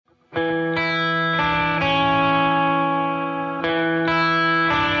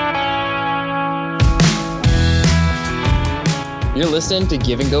You're listening to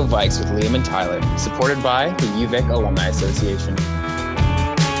Give and Go Vikes with Liam and Tyler, supported by the UVic Alumni Association.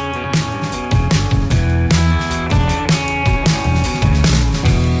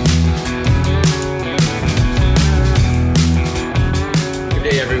 Good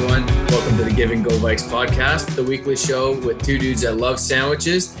day, everyone. Welcome to the Give and Go Vikes podcast, the weekly show with two dudes that love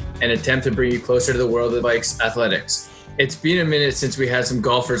sandwiches and attempt to bring you closer to the world of Vikes athletics. It's been a minute since we had some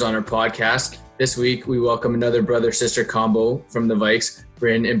golfers on our podcast. This week, we welcome another brother-sister combo from the Vikes,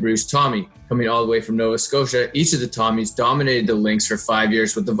 Bryn and Bruce Tommy, coming all the way from Nova Scotia. Each of the Tommies dominated the Lynx for 5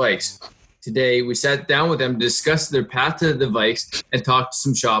 years with the Vikes. Today, we sat down with them to discuss their path to the Vikes and talk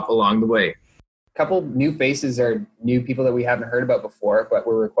some shop along the way. A couple new faces or new people that we haven't heard about before, but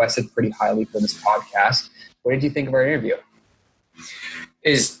were requested pretty highly for this podcast. What did you think of our interview?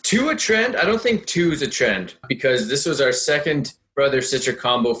 Is two a trend? I don't think two is a trend because this was our second brother-sister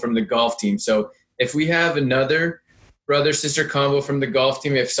combo from the golf team. So if we have another brother-sister combo from the golf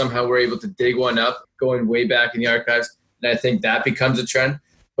team, if somehow we're able to dig one up going way back in the archives, then I think that becomes a trend.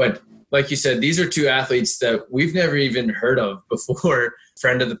 But like you said, these are two athletes that we've never even heard of before.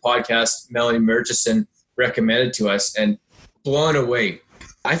 Friend of the podcast, Melanie Murchison, recommended to us and blown away.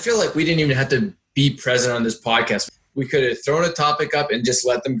 I feel like we didn't even have to be present on this podcast. We could have thrown a topic up and just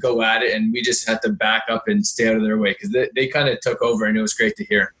let them go at it, and we just had to back up and stay out of their way because they kind of took over, and it was great to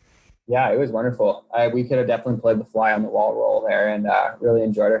hear. Yeah, it was wonderful. We could have definitely played the fly on the wall role there and really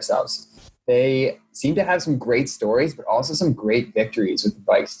enjoyed ourselves. They seem to have some great stories, but also some great victories with the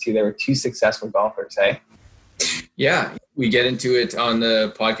Vikes too. They were two successful golfers, hey? Yeah, we get into it on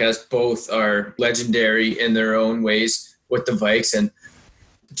the podcast. Both are legendary in their own ways with the Vikes and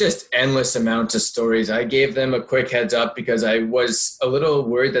just endless amounts of stories. I gave them a quick heads up because I was a little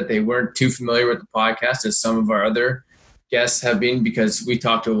worried that they weren't too familiar with the podcast as some of our other guests have been, because we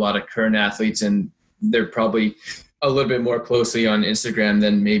talk to a lot of current athletes and they're probably a little bit more closely on Instagram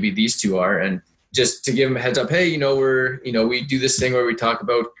than maybe these two are. And just to give them a heads up, hey, we do this thing where we talk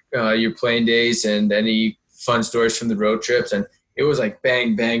about your playing days and any fun stories from the road trips. And it was like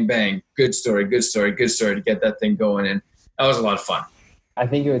bang, bang, bang. Good story to get that thing going. And that was a lot of fun. I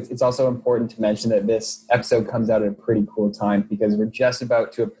think it's also important to mention that this episode comes out at a pretty cool time because we're just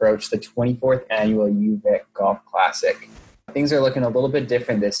about to approach the 24th annual UVic Golf Classic. Things are looking a little bit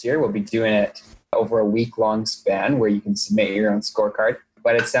different this year. We'll be doing it over a week-long span where you can submit your own scorecard.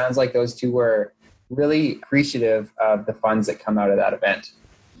 But it sounds like those two were really appreciative of the funds that come out of that event.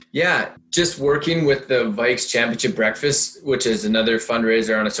 Yeah, just working with the Vikes Championship Breakfast, which is another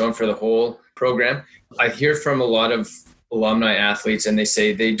fundraiser on its own for the whole program. I hear from a lot of alumni athletes and they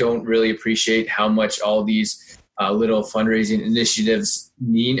say they don't really appreciate how much all these little fundraising initiatives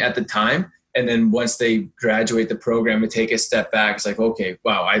mean at the time. And then once they graduate the program and take a step back, it's like, okay,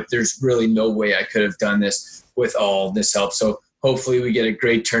 wow, there's really no way I could have done this with all this help. So hopefully we get a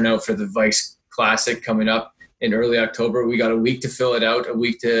great turnout for the Vikes Classic coming up in early October. We got a week to fill it out, a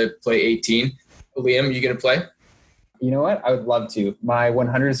week to play 18. Liam, you going to play? You know what? I would love to. My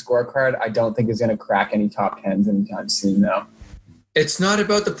 100 scorecard, I don't think is going to crack any top 10s anytime soon, though. It's not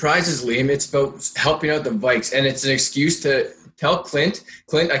about the prizes, Liam. It's about helping out the Vikes. And it's an excuse to tell Clint,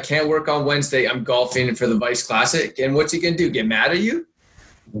 I can't work on Wednesday. I'm golfing for the Vikes Classic. And what's he going to do? Get mad at you?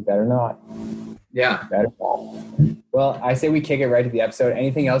 You better not. Yeah. Better not. Well, I say we kick it right to the episode.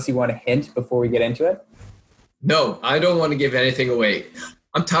 Anything else you want to hint before we get into it? No, I don't want to give anything away.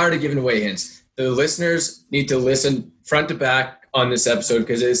 I'm tired of giving away hints. The listeners need to listen front to back on this episode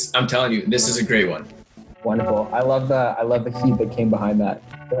because I'm telling you, this is a great one. Wonderful. I love the heat that came behind that.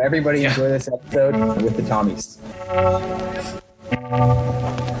 So everybody enjoy this episode with the Tommies.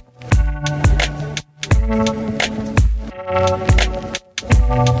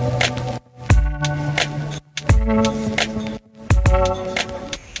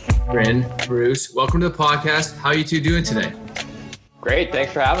 Bryn, Bruce, welcome to the podcast. How are you two doing today? Great.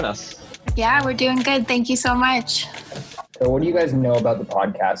 Thanks for having us. Yeah, we're doing good. Thank you so much. So what do you guys know about the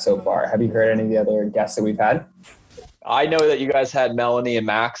podcast so far? Have you heard any of the other guests that we've had? I know that you guys had Melanie and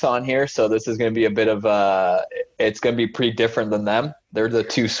Max on here, so this is going to be a bit of it's going to be pretty different than them. They're the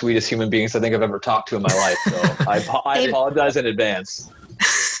two sweetest human beings I think I've ever talked to in my life, so I apologize in advance.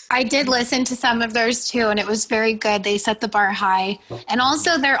 I did listen to some of theirs too, and it was very good. They set the bar high. And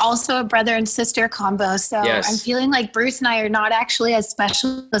also, they're also a brother and sister combo, so yes. I'm feeling like Bruce and I are not actually as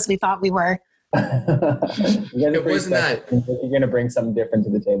special as we thought we were. It wasn't that. You're going to bring something different to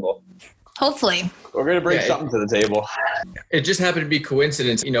the table. Hopefully. We're going to bring something to the table. It just happened to be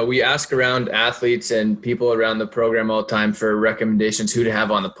coincidence. We ask around athletes and people around the program all the time for recommendations who to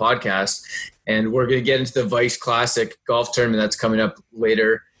have on the podcast. And we're going to get into the Vikes Classic golf tournament that's coming up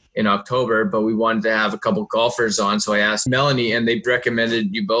later in October, but we wanted to have a couple golfers on. So I asked Melanie and they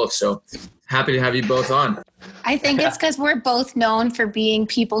recommended you both. So happy to have you both on. I think it's because we're both known for being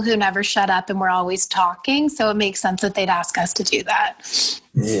people who never shut up and we're always talking. So it makes sense that they'd ask us to do that.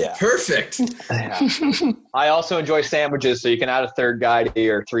 Yeah. Perfect. Yeah. I also enjoy sandwiches, so you can add a third guy to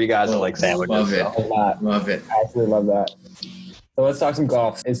your 3 guys that like sandwiches. Love it. So. Love it. I absolutely love that. So let's talk some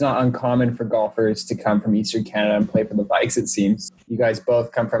golf. It's not uncommon for golfers to come from Eastern Canada and play for the Vikes, it seems. You guys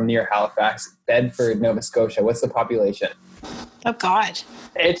both come from near Halifax, Bedford, Nova Scotia. What's the population? Oh, God.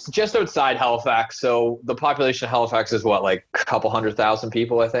 It's just outside Halifax, so the population of Halifax is what, like a couple 100,000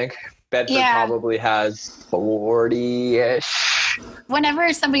 people, I think. Bedford probably has 40-ish.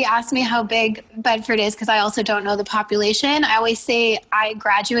 Whenever somebody asks me how big Bedford is, because I also don't know the population, I always say I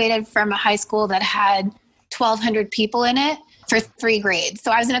graduated from a high school that had 1,200 people in it for 3 grades.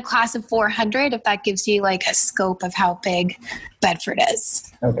 So I was in a class of 400, if that gives you like a scope of how big Bedford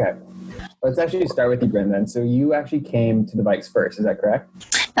is. Okay. Let's actually start with you, Bryn, then. So you actually came to the Vikes first, is that correct?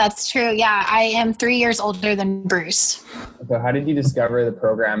 That's true. Yeah, I am 3 years older than Bruce. So how did you discover the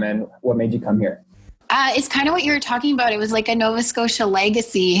program and what made you come here? It's kind of what you were talking about. It was like a Nova Scotia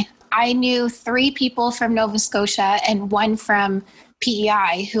legacy. I knew 3 people from Nova Scotia and 1 from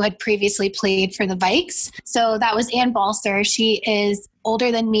PEI who had previously played for the Vikes. So that was Ann Balser. She is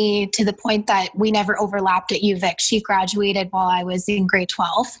older than me to the point that we never overlapped at UVic. She graduated while I was in grade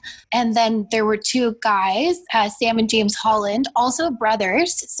 12. And then there were 2 guys, Sam and James Holland, also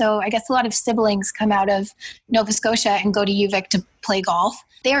brothers. So I guess a lot of siblings come out of Nova Scotia and go to UVic to play golf.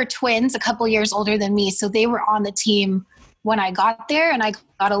 They are twins, a couple years older than me. So they were on the team when I got there, and I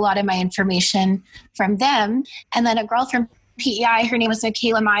got a lot of my information from them. And then a girl from PEI, her name was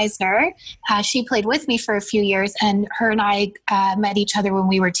Michaela Meisner. She played with me for a few years, and her and I met each other when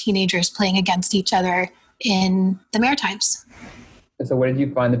we were teenagers playing against each other in the Maritimes. So what did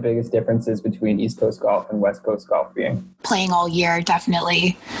you find the biggest differences between East Coast golf and West Coast golf being? Playing all year,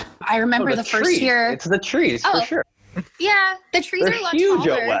 definitely. I remember the first year. It's the trees, for sure. Yeah, the trees are a lot huge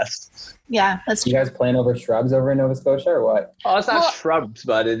taller. out west. Yeah, that's true. You guys playing over shrubs over in Nova Scotia or what? Oh, it's not shrubs,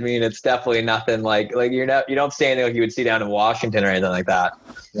 but I mean, it's definitely nothing like you don't see anything like you would see down in Washington or anything like that.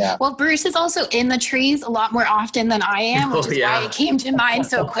 Yeah. Well, Bruce is also in the trees a lot more often than I am, which is why it came to mind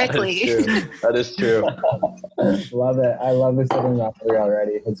so quickly. That is true. Love it. I love this sitting rivalry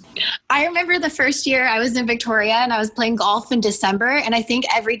already. I remember the first year I was in Victoria and I was playing golf in December. And I think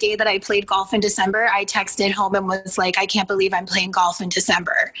every day that I played golf in December, I texted home and was like, I can't believe I'm playing golf in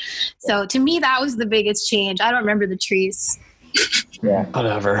December. So to me, that was the biggest change. I don't remember the trees. Yeah.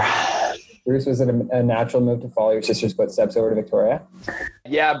 Whatever. Bruce, was it a natural move to follow your sister's footsteps over to Victoria?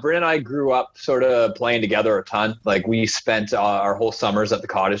 Yeah, Bryn and I grew up sort of playing together a ton. Like we spent our whole summers at the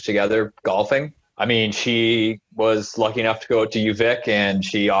cottage together golfing. I mean, she was lucky enough to go to UVic, and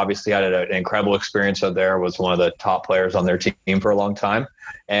she obviously had an incredible experience out there, was one of the top players on their team for a long time.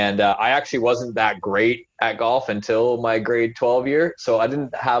 And I actually wasn't that great at golf until my grade 12 year. So I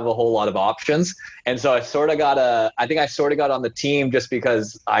didn't have a whole lot of options. And so I sort of got on the team just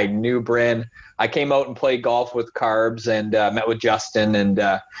because I knew Bryn. I came out and played golf with Carbs and met with Justin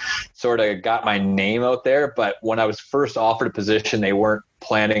and sort of got my name out there. But when I was first offered a position, they weren't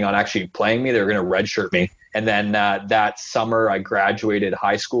planning on actually playing me. They were going to redshirt me. And then that summer I graduated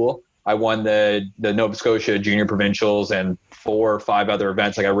high school. I won the Nova Scotia Junior Provincials and 4 or 5 other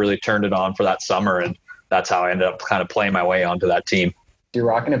events. Like I really turned it on for that summer, and that's how I ended up kind of playing my way onto that team. You're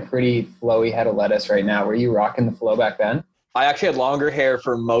rocking a pretty flowy head of lettuce right now. Were you rocking the flow back then? I actually had longer hair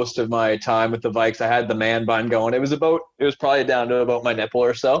for most of my time with the Vikes. I had the man bun going. It was probably down to about my nipple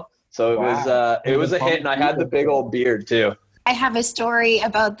or so. So it was a hit, and I had the big old beard too. I have a story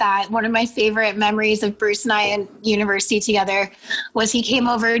about that. One of my favorite memories of Bruce and I in university together was he came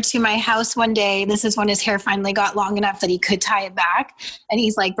over to my house one day. This is when his hair finally got long enough that he could tie it back. And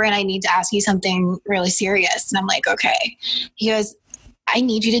he's like, Bryn, I need to ask you something really serious. And I'm like, okay. He goes, I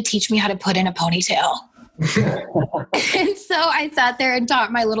need you to teach me how to put in a ponytail. And so I sat there and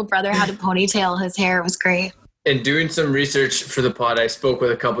taught my little brother how to ponytail his hair. It was great. In doing some research for the pod, I spoke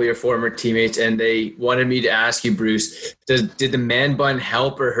with a couple of your former teammates, and they wanted me to ask you, Bruce, did the man bun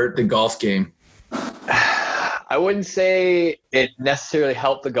help or hurt the golf game? I wouldn't say it necessarily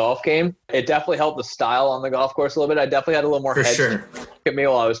helped the golf game. It definitely helped the style on the golf course a little bit. I definitely had a little more head at me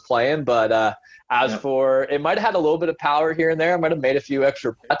while I was playing, but for it might have had a little bit of power here and there. I might have made a few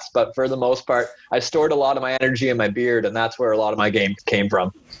extra putts, but for the most part, I stored a lot of my energy in my beard, and that's where a lot of my game came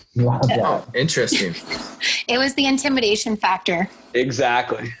from. Oh, interesting. It was the intimidation factor.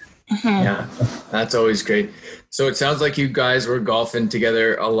 Exactly. Mm-hmm. Yeah, that's always great. So it sounds like you guys were golfing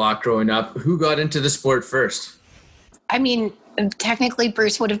together a lot growing up. Who got into the sport first? I mean, technically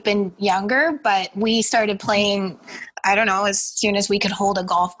Bruce would have been younger, but we started playing, I don't know, as soon as we could hold a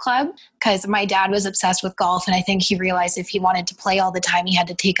golf club, because my dad was obsessed with golf. And I think he realized if he wanted to play all the time, he had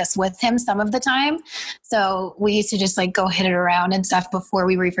to take us with him some of the time. So we used to just like go hit it around and stuff before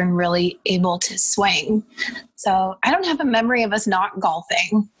we were even really able to swing. So I don't have a memory of us not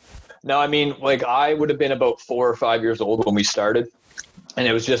golfing. No, I mean, like I would have been about 4 or 5 years old when we started. And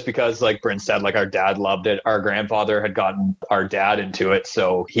it was just because, like Bryn said, like our dad loved it. Our grandfather had gotten our dad into it.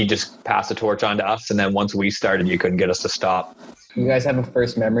 So he just passed the torch on to us. And then once we started, you couldn't get us to stop. You guys have a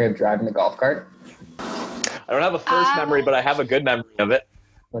first memory of driving the golf cart? I don't have a first memory, but I have a good memory of it.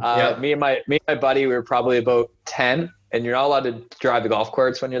 Me and my buddy, we were probably about 10. And you're not allowed to drive the golf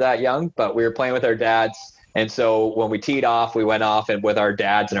carts when you're that young. But we were playing with our dads. And so when we teed off, we went off and with our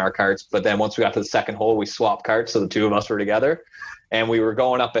dads in our carts. But then once we got to the second hole, we swapped carts. So the two of us were together. And we were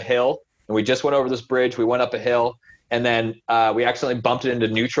going up a hill, and we just went over this bridge. We went up a hill, and then we accidentally bumped it into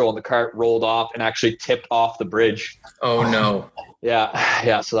neutral, and the cart rolled off and actually tipped off the bridge. Oh, no.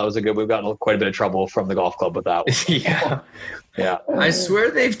 Yeah. So that was we've gotten quite a bit of trouble from the golf club with that one. Yeah. I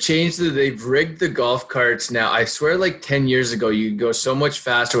swear they've they've rigged the golf carts now. I swear like 10 years ago, you go so much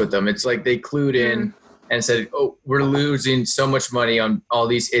faster with them. It's like they clued in and said, oh, we're losing so much money on all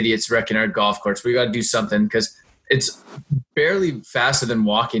these idiots wrecking our golf carts. We got to do something because it's barely faster than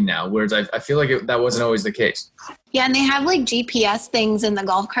walking now, whereas I feel like that wasn't always the case. Yeah, and they have like GPS things in the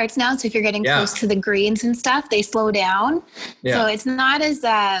golf carts now. So if you're getting close to the greens and stuff, they slow down. Yeah. So it's not as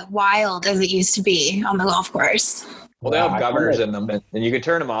wild as it used to be on the golf course. Well, they have governors in them, and you can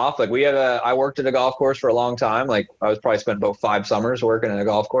turn them off. Like I worked at a golf course for a long time. Like I was probably spent about 5 summers working at a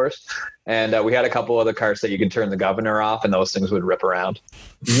golf course, and we had a couple other carts that you could turn the governor off, and those things would rip around.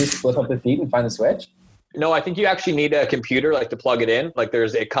 You just flip up the seat and find the switch? No, I think you actually need a computer like to plug it in. Like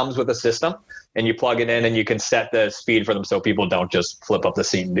it comes with a system and you plug it in and you can set the speed for them so people don't just flip up the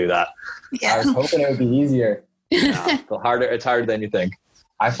seat and do that. Yeah. I was hoping it would be easier. It's harder than you think.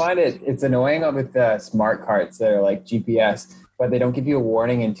 I find it's annoying with the smart carts that are like GPS, but they don't give you a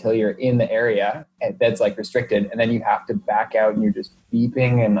warning until you're in the area that's like restricted. And then you have to back out and you're just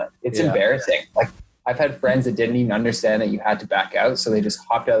beeping and it's embarrassing. Like I've had friends that didn't even understand that you had to back out. So they just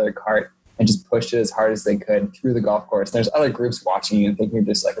hopped out of their cart and just pushed it as hard as they could through the golf course. And there's other groups watching you and thinking you're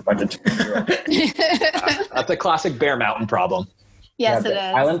just like a bunch of 20-year-olds. That's a classic Bear Mountain problem. Yes, it is.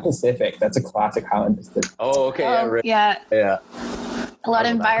 Highland Pacific. That's a classic Highland Pacific. Oh, okay. Yeah. A lot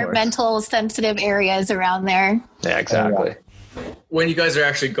of environmental sensitive areas around there. Yeah, exactly. When you guys are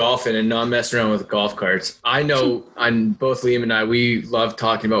actually golfing and not messing around with golf carts, I know both Liam and I, we love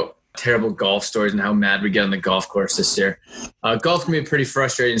talking about terrible golf stories and how mad we get on the golf course this year. Golf can be a pretty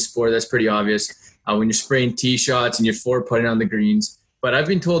frustrating sport. That's pretty obvious when you're spraying tee shots and you're forward-putting on the greens. But I've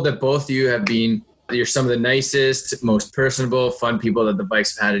been told that both of you you're some of the nicest, most personable, fun people that the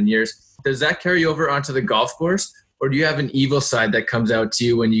bikes have had in years. Does that carry over onto the golf course? Or do you have an evil side that comes out to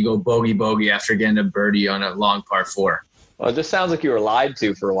you when you go bogey after getting a birdie on a long par 4? Well, it just sounds like you were lied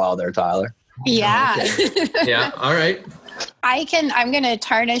to for a while there, Tyler. Yeah. Okay. Yeah. All right. I'm going to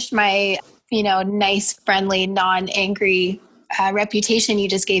tarnish my, nice, friendly, non-angry reputation you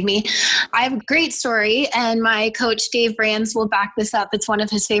just gave me. I have a great story, and my coach, Dave Brands, will back this up. It's one of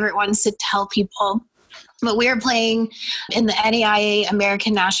his favorite ones to tell people. But we were playing in the NAIA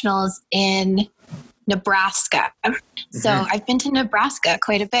American Nationals in Nebraska. So I've been to Nebraska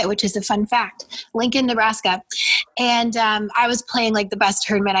quite a bit, which is a fun fact. Lincoln, Nebraska. And I was playing like the best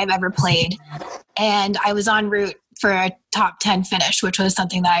tournament I've ever played. And I was en route for a top 10 finish, which was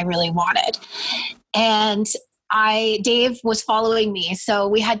something that I really wanted. And Dave was following me. So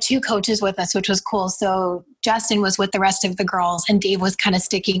we had 2 coaches with us, which was cool. So Justin was with the rest of the girls and Dave was kind of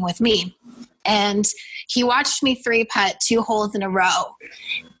sticking with me. And he watched me 3-putt 2 holes in a row.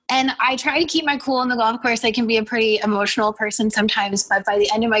 And I try to keep my cool on the golf course. I can be a pretty emotional person sometimes, but by the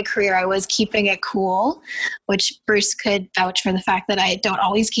end of my career, I was keeping it cool, which Bruce could vouch for the fact that I don't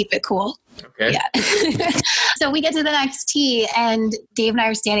always keep it cool. Okay. Yeah. So we get to the next tee and Dave and I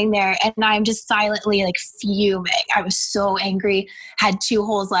are standing there and I'm just silently like fuming. I was so angry, had 2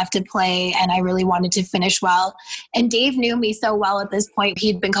 holes left to play and I really wanted to finish well. And Dave knew me so well at this point.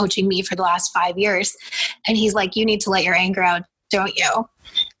 He'd been coaching me for the last 5 years. And he's like, you need to let your anger out, don't you?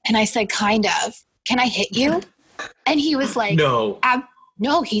 And I said, kind of. Can I hit you? And he was like, no.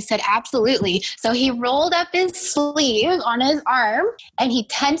 No, he said, absolutely. So he rolled up his sleeve on his arm and he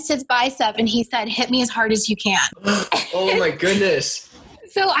tensed his bicep and he said, hit me as hard as you can. Oh my goodness.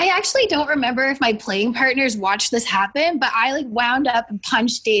 So I actually don't remember if my playing partners watched this happen, but I like wound up and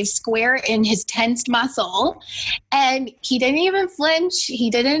punched Dave square in his tensed muscle, and he didn't even flinch. He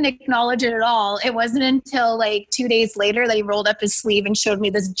didn't acknowledge it at all. It wasn't until like 2 days later that he rolled up his sleeve and showed me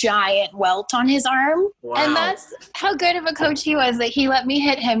this giant welt on his arm. Wow. And that's how good of a coach he was, that he let me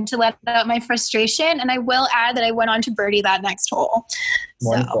hit him to let out my frustration. And I will add that I went on to birdie that next hole.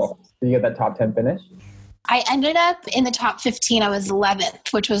 Wonderful. So, did you get that top 10 finish? I ended up in the top 15. I was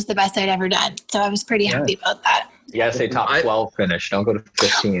 11th, which was the best I'd ever done. So I was pretty happy about that. You gotta say top 12 finish. Don't go to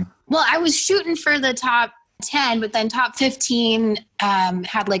 15. Well, I was shooting for the top 10, but then top 15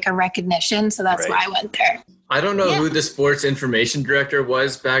 had like a recognition. So that's why I went there. I don't know who the sports information director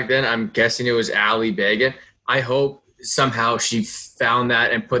was back then. I'm guessing it was Ali Bagan. I hope somehow she found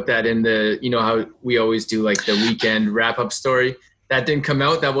that and put that in the, you know how we always do like the weekend wrap-up story. That didn't come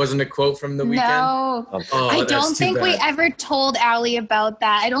out? That wasn't a quote from the weekend? No. Oh, I don't think we ever told Ali about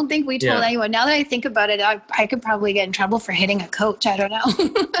that. I don't think we told anyone. Now that I think about it, I could probably get in trouble for hitting a coach. I don't know.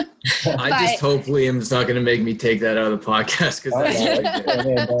 I just hope Liam's not going to make me take that out of the podcast.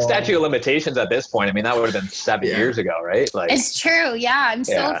 Because statute of limitations at this point. I mean, that would have been 7 years ago, right? Like, it's true. Yeah, I'm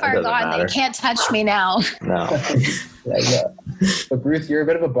so far gone. They can't touch me now. No. So Bruce, you're a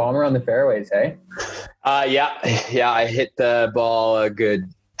bit of a bomber on the fairways, hey? Yeah, I hit the ball a good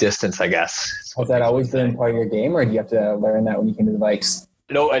distance, I guess. Has that always been part of your game, or do you have to learn that when you came to the Vikes?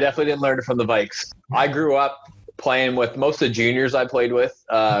 No, I definitely didn't learn it from the Vikes. I grew up playing with most of the juniors I played with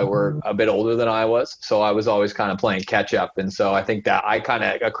were a bit older than I was, so I was always kind of playing catch up, and so I think that I kind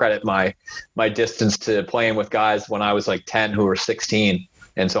of credit my distance to playing with guys when I was like 10 who were 16.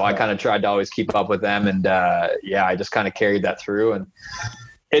 And so I kind of tried to always keep up with them. And I just kind of carried that through. And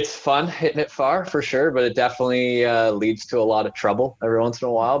it's fun hitting it far for sure, but it definitely leads to a lot of trouble every once in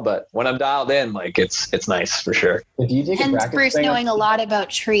a while. But when I'm dialed in, like it's nice for sure. If you take and a practice Bruce knowing a lot about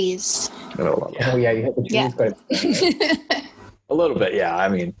trees. Oh yeah, you hit the trees quite a bit. Right? A little bit, yeah. I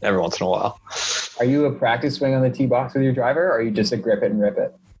mean, every once in a while. Are you a practice swing on the tee box with your driver, or are you just a grip it and rip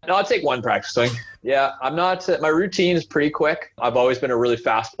it? No, I'll take one practice swing. Yeah, I'm not. My routine is pretty quick. I've always been a really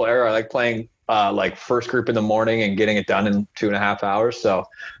fast player. I like playing like first group in the morning and getting it done in 2.5 hours. So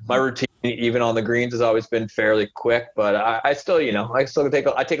my routine, even on the greens, has always been fairly quick. But I still, take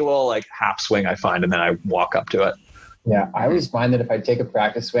a little like half swing, I find, and then I walk up to it. Yeah, I always find that if I take a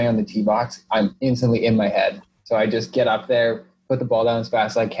practice swing on the tee box, I'm instantly in my head. So I just get up there, put the ball down as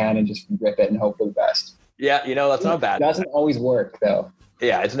fast as I can, and just rip it and hope for the best. Yeah, that's not bad. It doesn't always work though.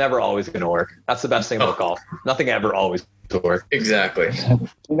 Yeah, it's never always going to work. That's the best thing about golf. Nothing ever always works. Exactly. I think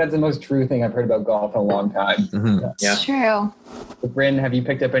that's the most true thing I've heard about golf in a long time. Mm-hmm. Yeah. It's true. So Bryn, have you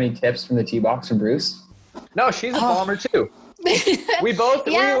picked up any tips from the tee box from Bruce? No, she's a bomber too. We both,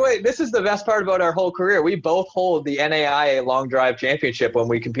 this is the best part about our whole career. We both hold the NAIA Long Drive Championship when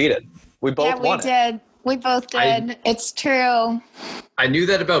we competed. We both won it. Yeah, we did. We both did. It's true. I knew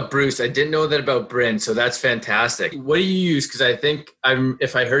that about Bruce. I didn't know that about Bryn, so that's fantastic. What do you use? Because I think,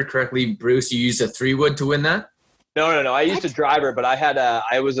 if I heard correctly, Bruce, you used a 3-wood to win that? No. I used a driver, but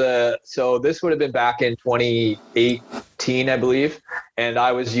so this would have been back in 2018, I believe. And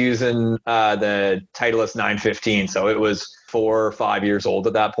I was using the Titleist 915. So it was 4 or 5 years old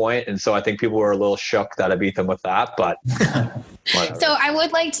at that point. And so I think people were a little shook that I beat them with that, but whatever. So I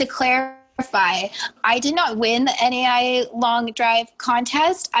would like to clarify, I did not win the NAIA Long Drive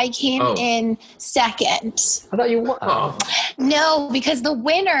contest. I came in second. I thought you won. Oh. No, because the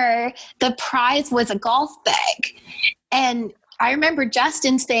winner, the prize was a golf bag. And I remember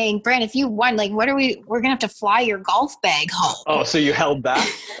Justin saying, Brent, if you won, like, we're going to have to fly your golf bag home. Oh, so you held back?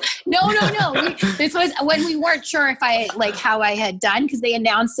 No. This was when we weren't sure if how I had done, because they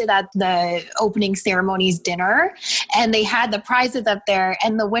announced it at the opening ceremonies dinner, and they had the prizes up there,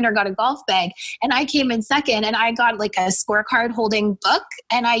 and the winner got a golf bag. And I came in second, and I got like a scorecard holding book,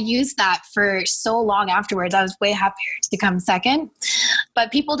 and I used that for so long afterwards. I was way happier to come second.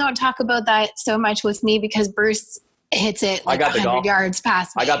 But people don't talk about that so much with me because Bruce hits it like 100 yards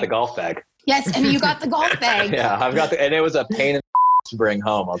past me. I got the golf bag. Yes, and you got the golf bag. Yeah, and it was a pain in to bring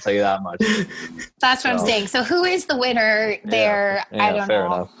home, I'll tell you that much. That's what I'm saying. So who is the winner there? Yeah, I don't fair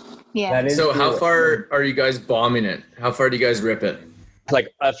know. Enough. Yeah. So how far are you guys bombing it? How far do you guys rip it?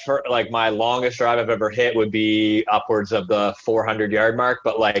 Like my longest drive I've ever hit would be upwards of the 400-yard mark,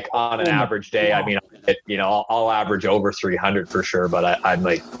 but like on an average day, I mean, I'll average over 300 for sure. But I'm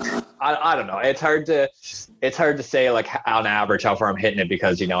like, I don't know. It's hard to say like on average how far I'm hitting it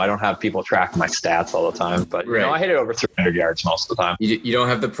because I don't have people tracking my stats all the time. But I hit it over 300 yards most of the time. You don't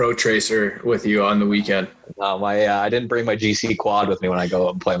have the Pro Tracer with you on the weekend. I didn't bring my GC quad with me when I go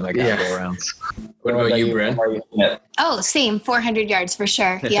and play my casual rounds. What about you, Bryn? Oh, same. 400 yards for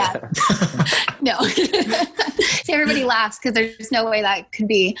sure. Yeah. No. So everybody laughs because there's no way that could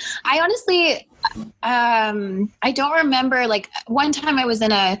be. I honestly, I don't remember. Like one time I was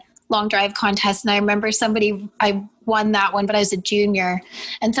in a long drive contest and I remember I won that one, but I was a junior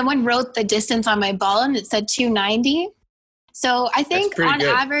and someone wrote the distance on my ball and it said 290. So I think on good.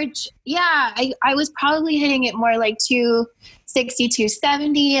 Average, I was probably hitting it more like 260,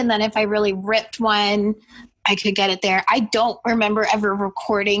 270. And then if I really ripped one, I could get it there. I don't remember ever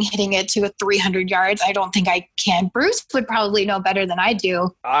recording hitting it to a 300 yards. I don't think I can. Bruce would probably know better than I do.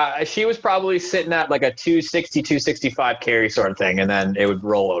 She was probably sitting at like a 260, 265 carry sort of thing. And then it would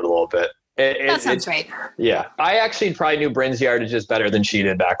roll out a little bit. That sounds right. Yeah. I actually probably knew Bryn's yardages better than she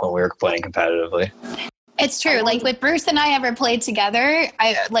did back when we were playing competitively. It's true. Like with Bruce and I ever played together,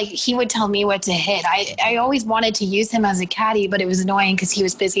 he would tell me what to hit. I always wanted to use him as a caddy, but it was annoying because he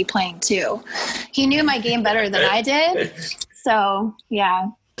was busy playing too. He knew my game better than I did. So, yeah.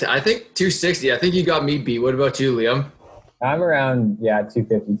 I think 260. I think you got me beat. What about you, Liam? I'm around, 250,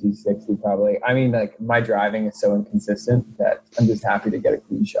 260 probably. I mean, like my driving is so inconsistent that I'm just happy to get a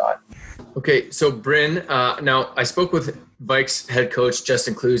clean shot. Okay, so Bryn, now I spoke with Vikes head coach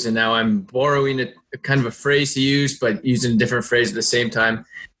Justin Clues, and now I'm borrowing a kind of a phrase to use, but using a different phrase at the same time.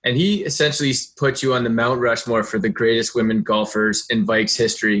 And he essentially put you on the Mount Rushmore for the greatest women golfers in Vikes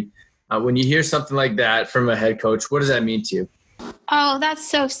history. When you hear something like that from a head coach, what does that mean to you? Oh, that's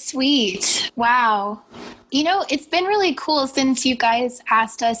so sweet. Wow. You know, it's been really cool since you guys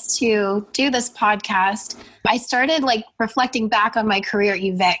asked us to do this podcast. I started reflecting back on my career at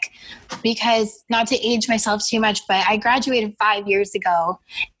UVic because, not to age myself too much, but I graduated 5 years ago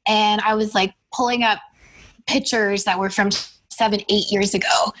and I was pulling up pictures that were from 7-8 years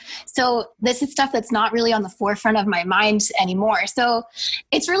ago. So this is stuff that's not really on the forefront of my mind anymore. So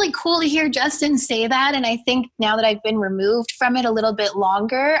it's really cool to hear Justin say that. And I think now that I've been removed from it a little bit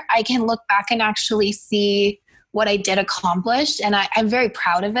longer, I can look back and actually see what I did accomplish. And I'm very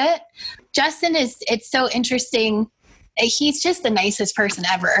proud of it. Justin it's so interesting. He's just the nicest person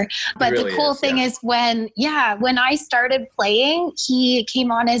ever. But really the cool thing is when I started playing, he came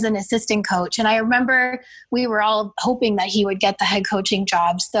on as an assistant coach. And I remember we were all hoping that he would get the head coaching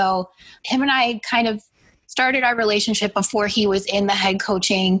job. So him and I kind of started our relationship before he was in the head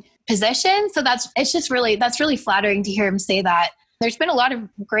coaching position. So that's really flattering to hear him say that. There's been a lot of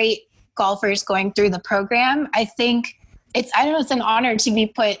great golfers going through the program. I think it's an honor to be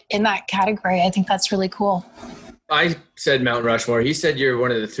put in that category. I think that's really cool. I said Mount Rushmore. He said you're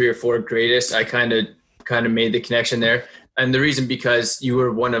one of the 3 or 4 greatest. I kind of made the connection there. And the reason because you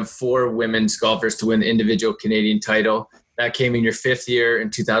were one of 4 women's golfers to win the individual Canadian title. That came in your 5th year in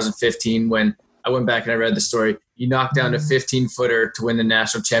 2015 when I went back and I read the story. You knocked down a 15-footer to win the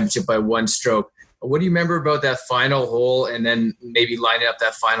national championship by 1 stroke. What do you remember about that final hole and then maybe lining up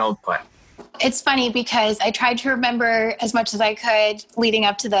that final putt? It's funny because I tried to remember as much as I could leading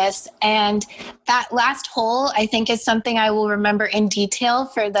up to this. And that last hole, I think, is something I will remember in detail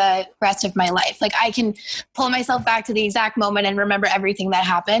for the rest of my life. I can pull myself back to the exact moment and remember everything that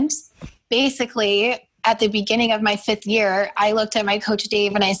happened. Basically, at the beginning of my 5th year, I looked at my coach,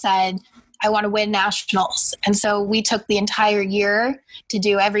 Dave, and I said, I want to win nationals. And so we took the entire year to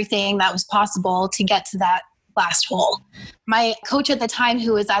do everything that was possible to get to that last hole. My coach at the time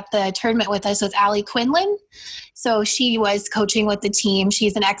who was at the tournament with us was Allie Quinlan. So she was coaching with the team.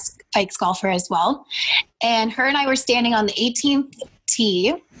 She's an ex-Vikes golfer as well. And her and I were standing on the 18th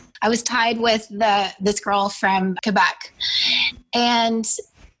tee. I was tied with this girl from Quebec. And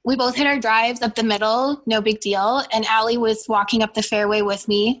we both hit our drives up the middle, no big deal. And Allie was walking up the fairway with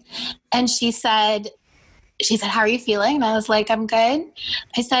me. And she said, how are you feeling? And I was like, I'm good.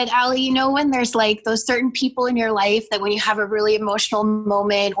 I said, Allie, when there's those certain people in your life that when you have a really emotional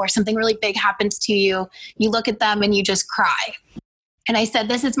moment or something really big happens to you, you look at them and you just cry. And I said,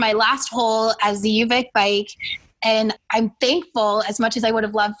 this is my last hole as the UVic Vike. And I'm thankful, as much as I would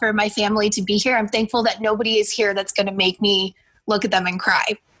have loved for my family to be here, I'm thankful that nobody is here that's going to make me look at them and cry.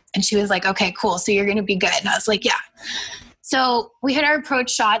 And she was like, okay, cool. So you're going to be good. And I was like, yeah. So we hit our approach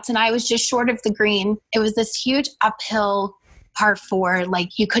shots and I was just short of the green. It was this huge uphill par 4.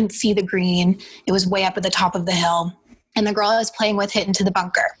 You couldn't see the green. It was way up at the top of the hill. And the girl I was playing with hit into the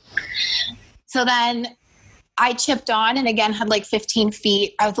bunker. So then I chipped on and again had 15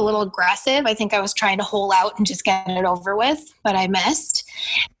 feet. I was a little aggressive. I think I was trying to hole out and just get it over with, but I missed.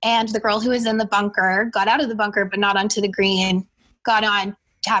 And the girl who was in the bunker got out of the bunker, but not onto the green, got on,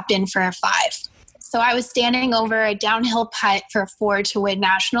 tapped in for a 5. So I was standing over a downhill putt for 4 to win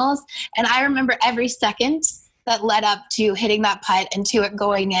nationals. And I remember every second that led up to hitting that putt and to it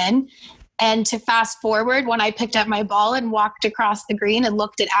going in. And to fast forward, when I picked up my ball and walked across the green and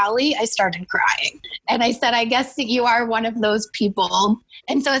looked at Allie, I started crying. And I said, I guess that you are one of those people.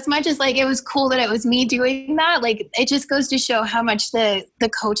 And so as much as like it was cool that it was me doing that, like it just goes to show how much the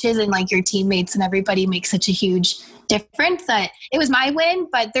coaches and like your teammates and everybody make such a huge difference. That it was my win,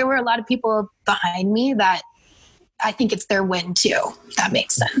 but there were a lot of people behind me that I think it's their win too, if that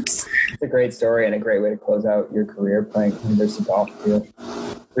makes sense. It's a great story and a great way to close out your career playing university golf.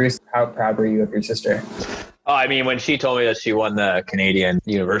 Bruce, how proud were you of your sister? Oh, I mean, when she told me that she won the Canadian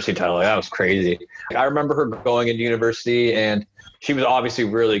university title, that was crazy. I remember her going into university, and she was obviously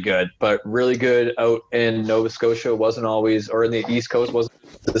really good, but really good out in Nova Scotia wasn't always, or in the East Coast wasn't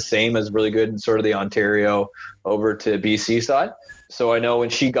the same as really good in sort of the Ontario over to BC side. So I know when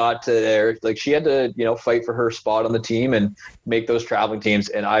she got to there, like she had to, fight for her spot on the team and make those traveling teams.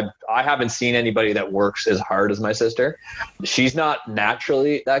 And I haven't seen anybody that works as hard as my sister. She's not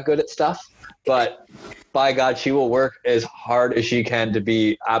naturally that good at stuff, but by God, she will work as hard as she can to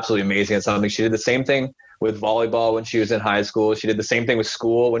be absolutely amazing at something. She did the same thing with volleyball when she was in high school. She did the same thing with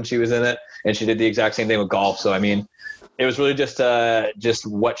school when she was in it. And she did the exact same thing with golf. So, I mean, it was really just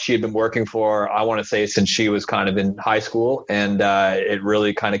what she had been working for, I want to say, since she was kind of in high school. And it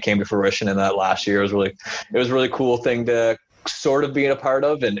really kind of came to fruition in that last year. It was a really cool thing to sort of be a part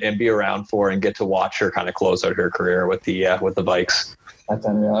of and be around for and get to watch her kind of close out her career with the Vikes. That's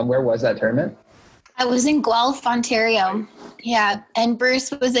unreal. And where was that tournament? I was in Guelph, Ontario. Yeah. And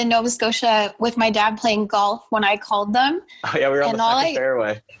Bruce was in Nova Scotia with my dad playing golf when I called them. Oh, yeah, we were on the second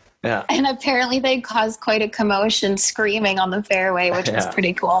fairway. Yeah. And apparently they caused quite a commotion screaming on the fairway, which was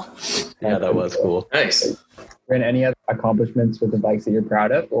pretty cool. Yeah, that was cool. Nice. And any other accomplishments with the Vikes that you're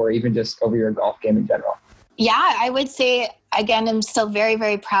proud of, or even just over your golf game in general? Yeah, I would say, again, I'm still very,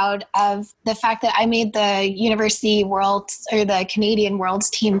 very proud of the fact that I made the University Worlds or the Canadian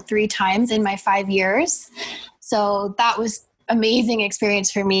Worlds team 3 times in my 5 years. So that was amazing experience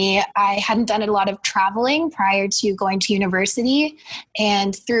for me. I hadn't done a lot of traveling prior to going to university,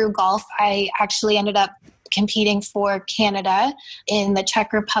 and through golf, I actually ended up competing for Canada in the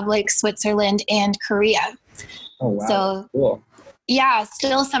Czech Republic, Switzerland, and Korea. Oh, wow. So, cool. Yeah,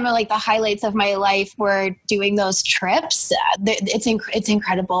 still some of like the highlights of my life were doing those trips. It's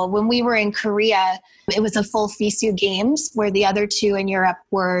incredible. When we were in Korea, it was a full FISU games where the other 2 in Europe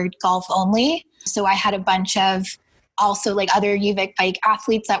were golf only. So I had a bunch of also like other UVic bike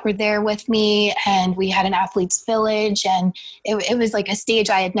athletes that were there with me, and we had an athletes village, and it was like a stage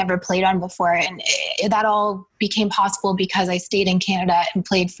I had never played on before. And that all became possible because I stayed in Canada and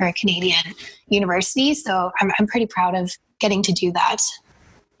played for a Canadian university. So I'm pretty proud of getting to do that.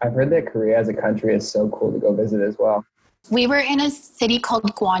 I've heard that Korea as a country is so cool to go visit as well. We were in a city called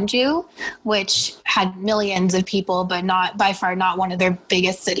Gwangju, which had millions of people, but not by far not one of their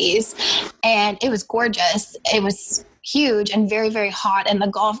biggest cities. And it was gorgeous. It was huge and very, very hot. And the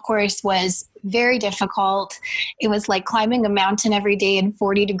golf course was very difficult. It was like climbing a mountain every day in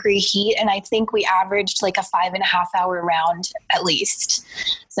 40-degree heat. And I think we averaged like a 5.5-hour round at least.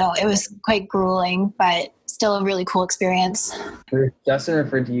 So it was quite grueling, but still a really cool experience. Justin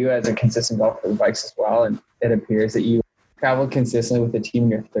referred to you as a consistent golfer for the Vikes as well. And it appears that you traveled consistently with the team in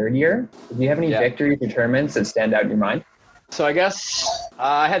your 3rd year. Do you have any victories or tournaments that stand out in your mind? So I guess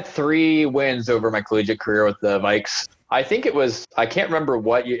I had 3 wins over my collegiate career with the Vikes. I think I can't remember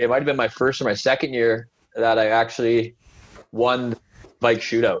what year, it might have been my first or my second year that I actually won the Vike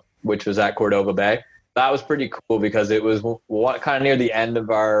shootout, which was at Cordova Bay. That was pretty cool because it was kind of near the end of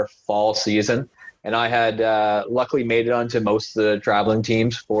our fall season. And I had luckily made it onto most of the traveling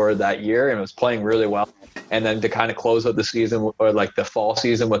teams for that year and was playing really well. And then to kind of close out the season or like the fall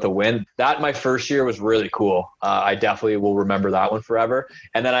season with a win, that my first year was really cool. I definitely will remember that one forever.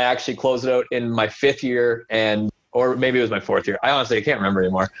 And then I actually closed it out in my 5th year or maybe it was my 4th year. I honestly can't remember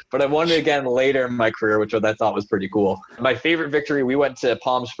anymore. But I won it again later in my career, which I thought was pretty cool. My favorite victory, we went to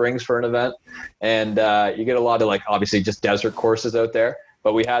Palm Springs for an event. And you get a lot of like obviously just desert courses out there.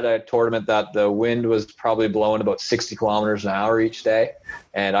 But we had a tournament that the wind was probably blowing about 60 kilometers an hour each day.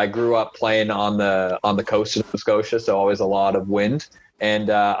 And I grew up playing on the coast of Nova Scotia, so always a lot of wind. And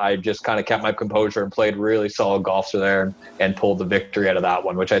I just kind of kept my composure and played really solid golf there and pulled the victory out of that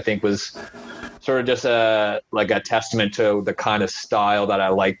one, which I think was sort of just a testament to the kind of style that I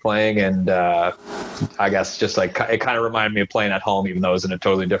like playing. And I guess just like it kind of reminded me of playing at home, even though it was in a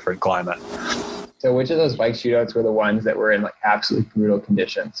totally different climate. So which of those bike shootouts were the ones that were in like absolutely brutal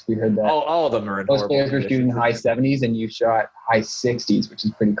conditions? We heard that all of them are in most players were shooting high 70s and you shot high 60s, which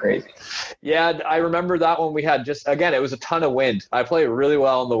is pretty crazy. Yeah, I remember that one. We had again, it was a ton of wind. I played really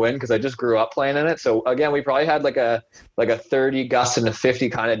well in the wind because I just grew up playing in it. So again, we probably had like a 30 gust and a 50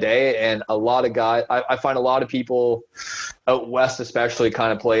 kind of day. And a lot of guys, I find a lot of people out west especially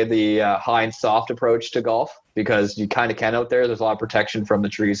kind of play the high and soft approach to golf, because you kind of can out there. There's a lot of protection from the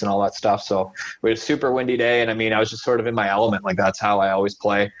trees and all that stuff. So we had a super windy day. And I mean, I was just sort of in my element. Like that's how I always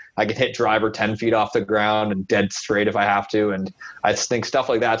play. I can hit driver 10 feet off the ground and dead straight if I have to. And I think stuff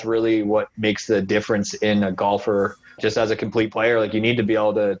like that's really what makes the difference in a golfer. Just as a complete player, like you need to be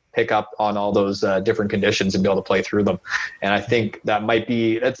able to pick up on all those different conditions and be able to play through them. And I think that might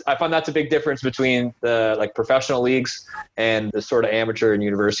be, I find that's a big difference between the like professional leagues and the sort of amateur and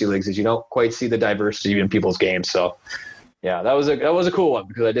university leagues, is you don't quite see the diversity in people's games. So yeah, that was a cool one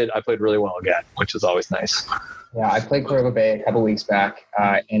because I played really well again, which is always nice. Yeah, I played Clover Bay a couple weeks back,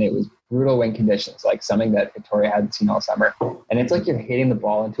 and it was brutal wind conditions, like something that Victoria hadn't seen all summer. And it's like you're hitting the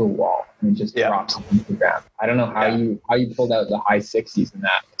ball into a wall and it just drops into the ground. I don't know how you pulled out the high 60s in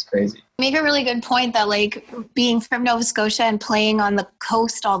that. It's crazy. Make a really good point that like being from Nova Scotia and playing on the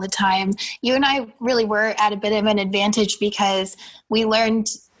coast all the time, you and I really were at a bit of an advantage because we learned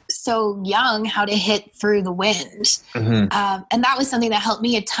so young how to hit through the wind. Mm-hmm. And that was something that helped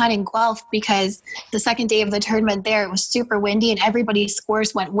me a ton in Guelph, because the second day of the tournament there, it was super windy and everybody's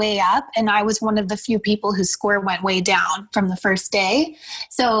scores went way up. And I was one of the few people whose score went way down from the first day.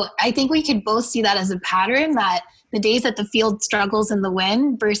 So I think we could both see that as a pattern, that the days that the field struggles in the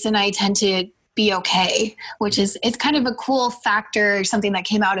wind, Bruce and I tend to be okay, which is, it's kind of a cool factor, something that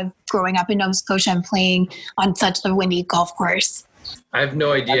came out of growing up in Nova Scotia and playing on such a windy golf course. I have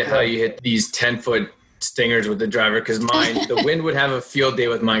no idea how you hit these 10-foot stingers with the driver, because mine, the wind would have a field day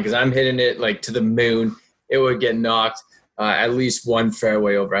with mine because I'm hitting it like to the moon. It would get knocked at least one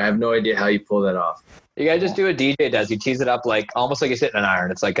fairway over. I have no idea how you pull that off. You gotta just do what DJ does. He tees it up like almost like he's hitting an iron.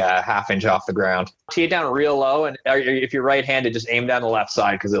 It's like a half inch off the ground. Tee it down real low, and if you're right-handed, just aim down the left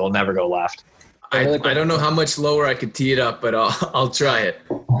side because it'll never go left. I don't know how much lower I could tee it up, but I'll try it.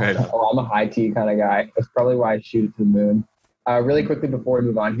 Right. Oh, I'm a high tee kind of guy. That's probably why I shoot it to the moon. Really quickly before we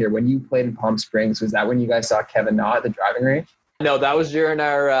move on here, when you played in Palm Springs, was that when you guys saw Kevin Na at the driving range? No, that was during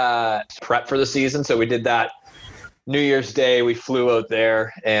our prep for the season. So we did that New Year's Day. We flew out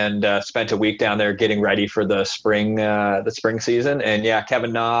there and spent a week down there getting ready for the spring season. And yeah,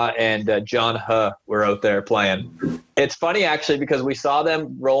 Kevin Na and John He were out there playing. It's funny actually because we saw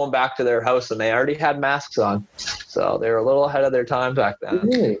them rolling back to their house and they already had masks on, so they were a little ahead of their time back then.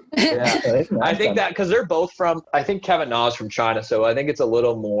 Really? Yeah, I think that because they're both from. I think Kevin Na is from China, so I think it's a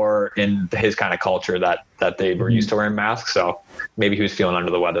little more in his kind of culture that they were used to wearing masks. So maybe he was feeling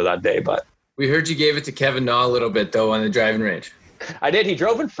under the weather that day, but. We heard you gave it to Kevin Na a little bit, though, on the driving range. I did. He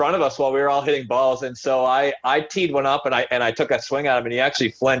drove in front of us while we were all hitting balls, and so I teed one up, and I took a swing at him, and he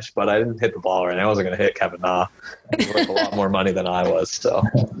actually flinched, but I didn't hit the ball right. I wasn't going to hit Kevin Na. He was worth a lot more money than I was. So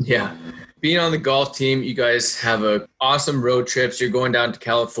yeah. Being on the golf team, you guys have awesome road trips. You're going down to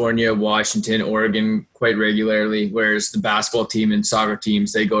California, Washington, Oregon quite regularly, whereas the basketball team and soccer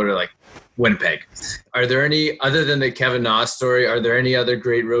teams, they go to like Winnipeg. Are there any, other than the Kevin Na story, are there any other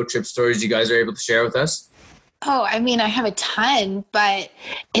great road trip stories you guys are able to share with us? Oh, I mean, I have a ton, but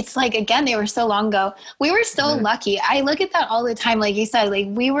it's like, again, they were so long ago. We were so lucky. I look at that all the time. Like you said, like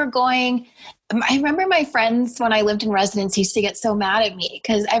we were going, I remember my friends when I lived in residence used to get so mad at me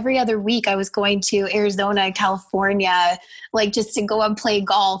because every other week I was going to Arizona, California, like just to go and play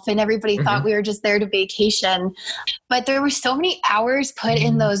golf, and everybody thought we were just there to vacation. But there were so many hours put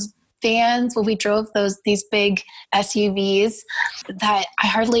in those vans when we drove these big SUVs that I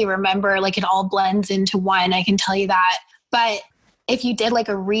hardly remember. Like it all blends into one, I can tell you that. But if you did like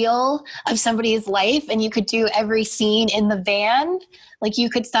a reel of somebody's life and you could do every scene in the van, like you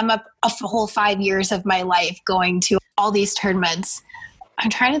could sum up a whole 5 years of my life going to all these tournaments. I'm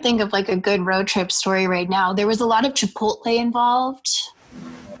trying to think of like a good road trip story right now. There was a lot of Chipotle involved,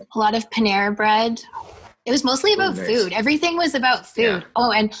 a lot of Panera Bread. It was mostly about food. Everything was about food. Yeah.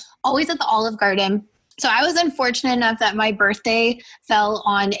 Oh, and always at the Olive Garden. So I was unfortunate enough that my birthday fell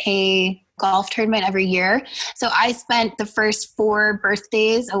on a golf tournament every year. So I spent the first 4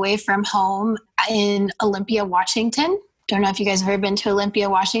 birthdays away from home in Olympia, Washington. Don't know if you guys have ever been to Olympia,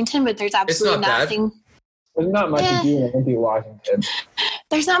 Washington, but there's absolutely nothing. Bad. There's not much to do in Olympia, Washington.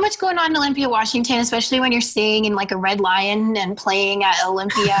 There's not much going on in Olympia, Washington, especially when you're staying in like a Red Lion and playing at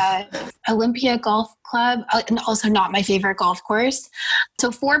Olympia Olympia Golf Club, and also not my favorite golf course.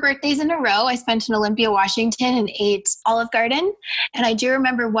 So 4 birthdays in a row, I spent in Olympia, Washington, and ate Olive Garden. And I do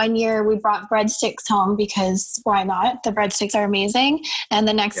remember one year we brought breadsticks home because why not? The breadsticks are amazing. And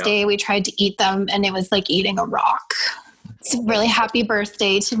the next day we tried to eat them, and it was like eating a rock. It's a really happy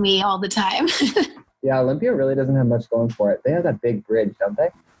birthday to me all the time. Yeah, Olympia really doesn't have much going for it. They have that big bridge, don't they?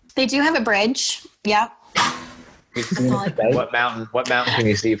 They do have a bridge. Yeah. What mountain can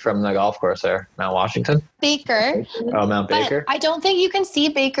you see from the golf course there? Mount Washington? Baker. Oh, Mount Baker. But I don't think you can see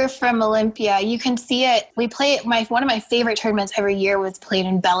Baker from Olympia. You can see it. We play one of my favorite tournaments every year was played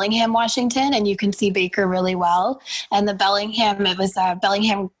in Bellingham, Washington, and you can see Baker really well. And the Bellingham, it was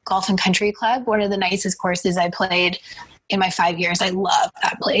Bellingham Golf and Country Club, one of the nicest courses I played in my 5 years. I love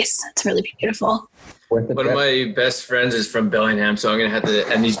that place. It's really beautiful. One of my best friends is from Bellingham, so I'm gonna have to.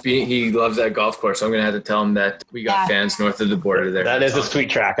 And he loves that golf course, so I'm gonna have to tell him that we got fans north of the border there. That is a sweet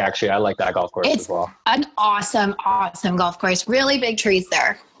track, actually. I like that golf course as well. An awesome golf course. Really big trees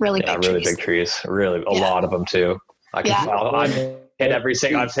there. Really big trees. Really a lot of them too. I've hit every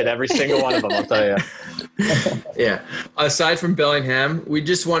single one of them. I'll tell you. Yeah. Aside from Bellingham, we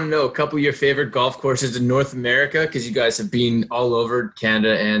just want to know a couple of your favorite golf courses in North America, because you guys have been all over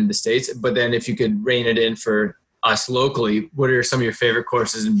Canada and the States. But then if you could rein it in for us locally, what are some of your favorite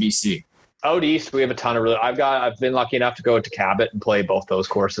courses in BC? Out east, we have a ton of I've been lucky enough to go to Cabot and play both those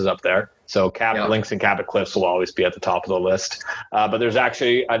courses up there. So Cabot Links and Cabot Cliffs will always be at the top of the list. But there's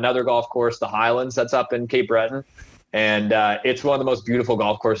actually another golf course, the Highlands, that's up in Cape Breton. And it's one of the most beautiful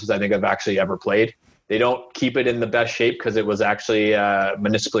golf courses I think I've actually ever played. They don't keep it in the best shape because it was actually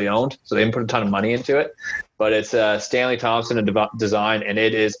municipally owned, so they didn't put a ton of money into it. But it's Stanley Thompson design, and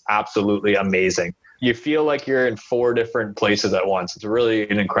it is absolutely amazing. You feel like you're in 4 different places at once. It's really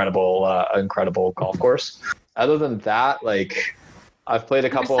an incredible golf course. Other than that, I've played a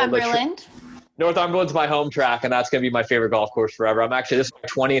couple. Northumberland's my home track, and that's going to be my favorite golf course forever. I'm actually, this is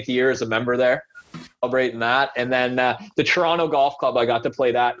my 20th year as a member there. Celebrating that. And then the Toronto Golf Club, I got to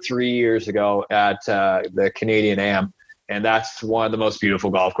play that 3 years ago at the Canadian Am, and that's one of the most beautiful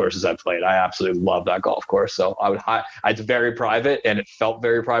golf courses I've played. I absolutely love that golf course. So it's very private, and it felt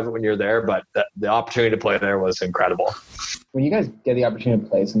very private when you're there, but the opportunity to play there was incredible. When you guys get the opportunity to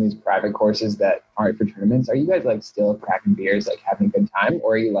play some of these private courses that aren't for tournaments, are you guys still cracking beers, having a good time,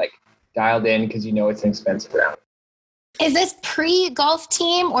 or are you dialed in because you know it's an expensive round? Is this pre-golf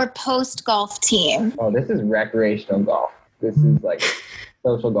team or post-golf team? Oh, this is recreational golf. This is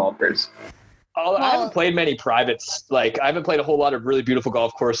social golfers. I haven't played many privates. I haven't played a whole lot of really beautiful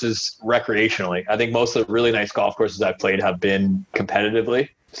golf courses recreationally. I think most of the really nice golf courses I've played have been competitively.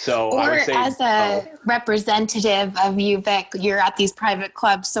 So I would say, as a representative of UVic, you're at these private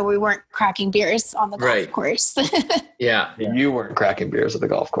clubs, so we weren't cracking beers on the golf course. Yeah. You weren't cracking beers at the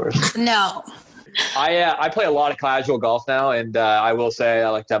golf course. No. I play a lot of casual golf now, and I will say I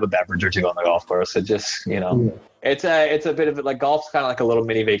like to have a beverage or two on the golf course. It just, it's a bit of golf's kind of like a little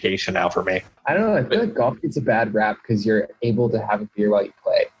mini vacation now for me. I don't know. I feel like golf gets a bad rap because you're able to have a beer while you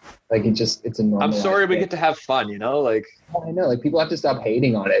play. It's a normal. I'm sorry, we get to have fun, I know. People have to stop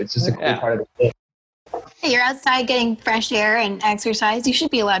hating on it. It's just a cool part of the thing. Hey, you're outside getting fresh air and exercise. You should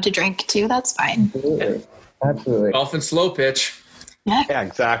be allowed to drink too. That's fine. Absolutely. Golf and slow pitch. Yeah,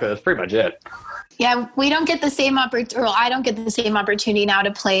 exactly. That's pretty much it. Yeah, we don't get the same opportunity. I don't get the same opportunity now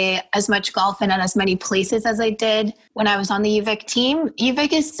to play as much golf and at as many places as I did when I was on the UVic team.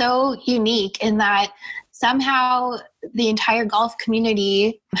 UVic is so unique in that somehow the entire golf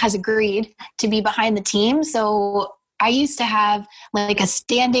community has agreed to be behind the team. So I used to have a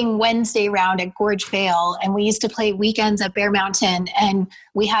standing Wednesday round at Gorge Vale, and we used to play weekends at Bear Mountain. And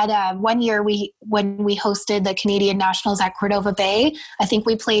we had 1 year when we hosted the Canadian Nationals at Cordova Bay, I think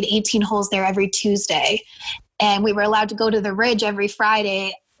we played 18 holes there every Tuesday, and we were allowed to go to the Ridge every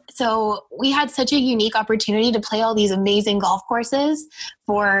Friday. So we had such a unique opportunity to play all these amazing golf courses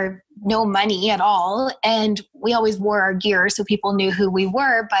for no money at all. And we always wore our gear so people knew who we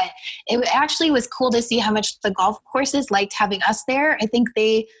were. But it actually was cool to see how much the golf courses liked having us there. I think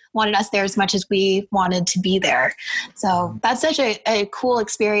they wanted us there as much as we wanted to be there. So that's such a cool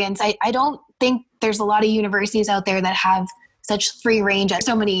experience. I don't think there's a lot of universities out there that have such free range at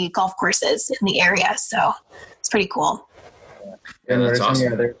so many golf courses in the area. So it's pretty cool. Yeah, what are some of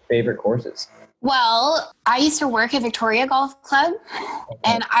your other favorite courses? Well, I used to work at Victoria Golf Club,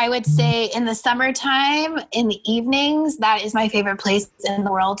 and I would say in the summertime, in the evenings, that is my favorite place in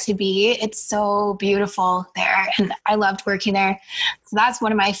the world to be. It's so beautiful there, and I loved working there. So that's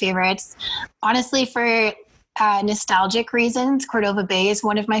one of my favorites. Honestly, for nostalgic reasons. Cordova Bay is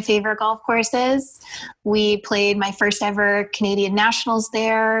one of my favorite golf courses. We played my first ever Canadian Nationals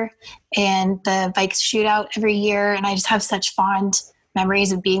there and the Vikes shootout every year. And I just have such fond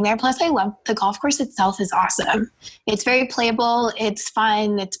memories of being there. Plus, I love the golf course itself is awesome. It's very playable. It's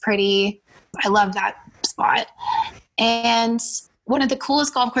fun. It's pretty. I love that spot. And one of the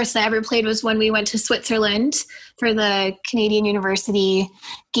coolest golf courses I ever played was when we went to Switzerland for the Canadian University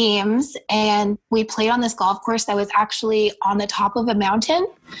Games. And we played on this golf course that was actually on the top of a mountain.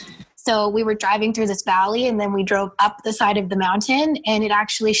 So we were driving through this valley and then we drove up the side of the mountain, and it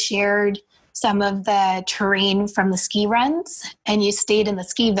actually shared some of the terrain from the ski runs, and you stayed in the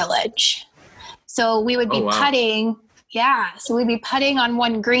ski village. So we would be putting. Yeah. So we'd be putting on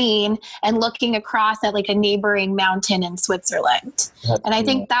one green and looking across at like a neighboring mountain in Switzerland. And I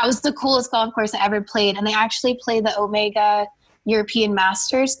think that was the coolest golf course I ever played. And they actually play the Omega European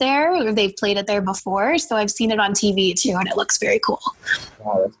Masters there, or they've played it there before. So I've seen it on TV too, and it looks very cool.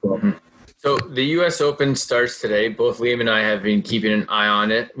 Wow, that's cool. So the U.S. Open starts today. Both Liam and I have been keeping an eye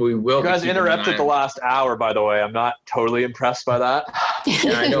on it. We will. You guys interrupted the last hour, by the way. I'm not totally impressed by that.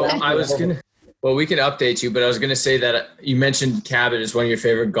 Yeah, I know. I was gonna. Well, we can update you, but I was going to say that you mentioned Cabot as one of your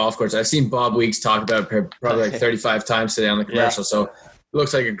favorite golf courses. I've seen Bob Weeks talk about it probably like 35 times today on the commercial, so it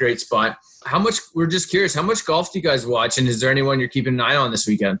looks like a great spot. We're just curious, how much golf do you guys watch, and is there anyone you're keeping an eye on this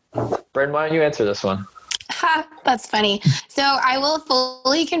weekend? Brendan, why don't you answer this one? That's funny. So I will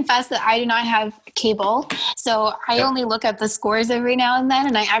fully confess that I do not have cable. So I only look at the scores every now and then,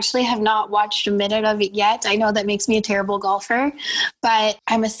 and I actually have not watched a minute of it yet. I know that makes me a terrible golfer, but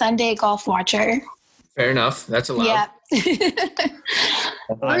I'm a Sunday golf watcher. Fair enough. That's allowed. Yeah.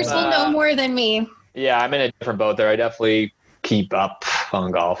 Bruce will know more than me. Yeah, I'm in a different boat there. I definitely keep up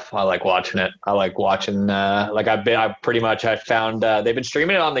on golf. I like watching it. I like watching, I found, they've been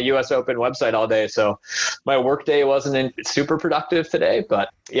streaming it on the US Open website all day. So my work day wasn't super productive today, but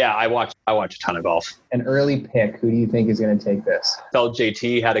yeah, I watch a ton of golf. An early pick. Who do you think is going to take this? Felt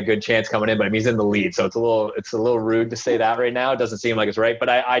JT had a good chance coming in, but he's in the lead. So it's a little rude to say that right now. It doesn't seem like it's right, but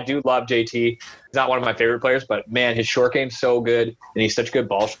I do love JT. He's not one of my favorite players, but man, his short game's so good, and he's such a good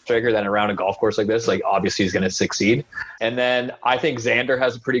ball striker that around a golf course like this, like obviously he's going to succeed. And then I think Xander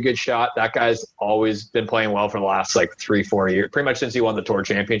has a pretty good shot. That guy's always been playing well for the last like 3-4 years, pretty much since he won the Tour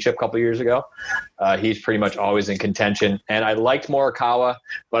Championship a couple of years ago. He's pretty much always in contention. And I liked Morikawa,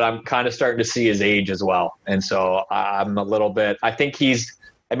 but I'm kind of starting to see his age as well. And so I'm a little bit, I think he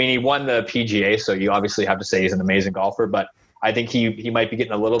won the PGA, so you obviously have to say he's an amazing golfer, but I think he might be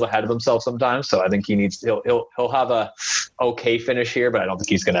getting a little ahead of himself sometimes. So I think he'll have a okay finish here, but I don't think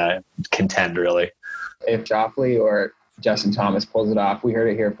he's going to contend really. If Joffrey or Justin Thomas pulls it off, we heard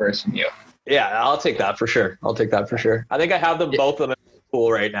it here first from you. Yeah, I'll take that for sure. I think I have them both of them in the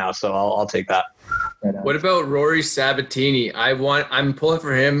pool right now, so I'll take that. What about Rory Sabatini? I'm pulling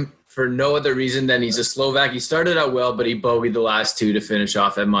for him for no other reason than he's a Slovak. He started out well, but he bogeyed the last two to finish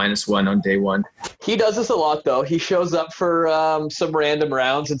off at -1 on day one. He does this a lot, though. He shows up for some random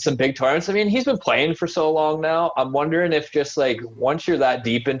rounds and some big tournaments. I mean, he's been playing for so long now. I'm wondering if just like once you're that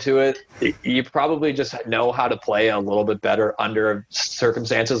deep into it, you probably just know how to play a little bit better under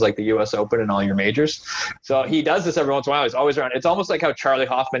circumstances like the U.S. Open and all your majors. So he does this every once in a while. He's always around. It's almost like how Charlie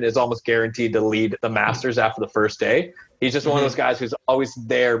Hoffman is almost guaranteed to lead the Masters after the first day. He's just one of those guys who's always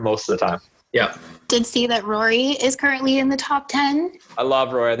there most of the time. Yeah. Did see that Rory is currently in the top 10. I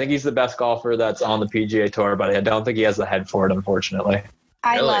love Rory. I think he's the best golfer that's on the PGA Tour, but I don't think he has the head for it, unfortunately.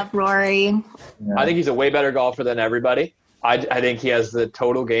 I love Rory. Yeah. I think he's a way better golfer than everybody. I think he has the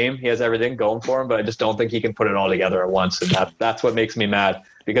total game. He has everything going for him, but I just don't think he can put it all together at once. And that's what makes me mad,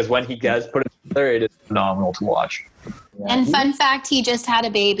 because when he does put it together, it is phenomenal to watch. Yeah. And fun fact, he just had a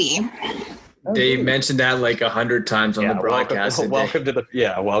baby. Dave mentioned that like 100 times on the broadcast. Welcome to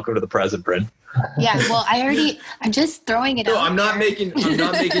the present, Bryn. Yeah, well, I'm just throwing it out. I'm not making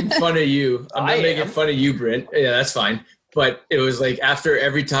fun of you. I'm not making fun of you, Brent. Yeah, that's fine. But it was like after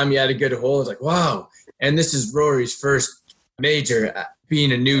every time he had a good hole, it's like, wow. And this is Rory's first major,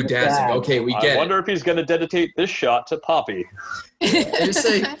 being a new dad. It's like, okay, we get it. I wonder if he's going to dedicate this shot to Poppy. It's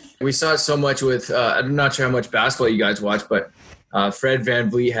like, we saw it so much with, I'm not sure how much basketball you guys watch, but Fred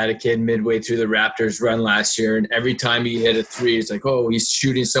VanVleet had a kid midway through the Raptors run last year, and every time he hit a three, it's like, oh, he's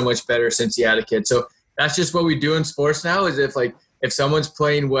shooting so much better since he had a kid. So that's just what we do in sports now, is if someone's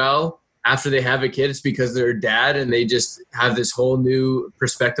playing well after they have a kid, it's because they're a dad and they just have this whole new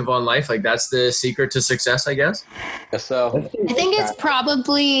perspective on life. Like, that's the secret to success, I guess. So I think it's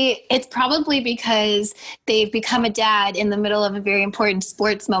probably because they've become a dad in the middle of a very important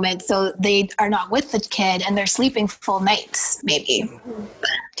sports moment. So they are not with the kid and they're sleeping full nights, maybe.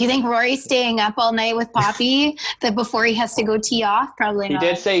 Do you think Rory's staying up all night with Poppy before he has to go tee off? Probably not. He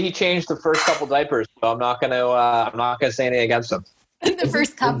did say he changed the first couple diapers, so I'm not gonna say anything against him. The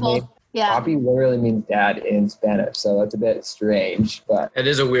first couple. Yeah. Poppy literally means dad in Spanish, so that's a bit strange. But it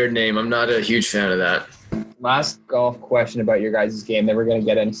is a weird name. I'm not a huge fan of that. Last golf question about your guys' game, then we're going to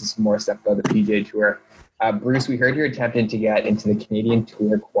get into some more stuff about the PGA Tour. Bruce, we heard you're attempting to get into the Canadian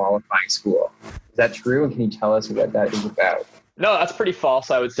Tour qualifying school. Is that true? And can you tell us what that is about? No, that's pretty false,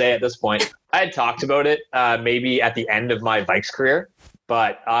 I would say, at this point. I had talked about it maybe at the end of my Vikes career,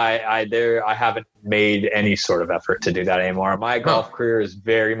 but I haven't made any sort of effort to do that anymore. My golf career is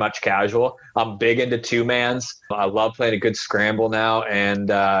very much casual. I'm big into two-mans. I love playing a good scramble now,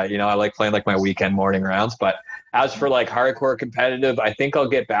 and I like playing like my weekend morning rounds. But as for like hardcore competitive, I think I'll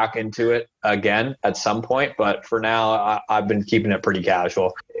get back into it again at some point. But for now, I've been keeping it pretty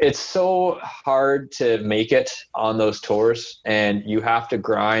casual. It's so hard to make it on those tours, and you have to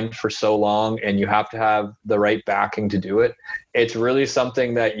grind for so long, and you have to have the right backing to do it. It's really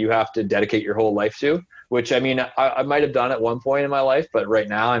something that you have to dedicate your whole life to, which, I mean, I might have done at one point in my life, but right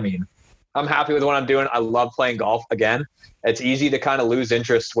now, I mean, I'm happy with what I'm doing. I love playing golf again. It's easy to kind of lose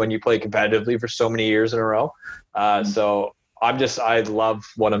interest when you play competitively for so many years in a row. So I love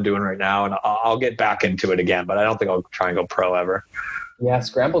what I'm doing right now, and I'll get back into it again, but I don't think I'll try and go pro ever. Yeah,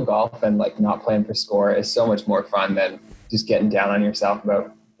 scramble golf and like not playing for score is so much more fun than just getting down on yourself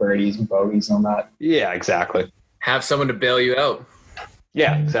about birdies and bogeys and all that. Yeah, exactly. Have someone to bail you out.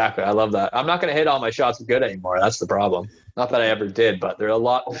 Yeah, exactly. I love that. I'm not going to hit all my shots good anymore. That's the problem. Not that I ever did, but there are a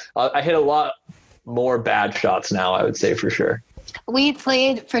lot. I hit a lot more bad shots now, I would say, for sure. We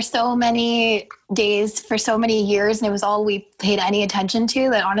played for so many days, for so many years, and it was all we paid any attention to,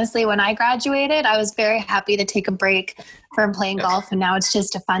 that honestly, when I graduated, I was very happy to take a break from playing golf, and now it's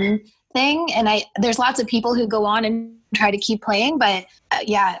just a fun thing. And there's lots of people who go on and try to keep playing, but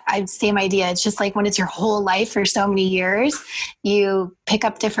same idea. It's just like when it's your whole life for so many years, you pick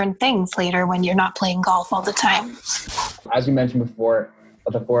up different things later when you're not playing golf all the time. As we mentioned before,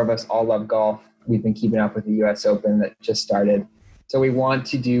 the four of us all love golf. We've been keeping up with the US Open that just started. So we want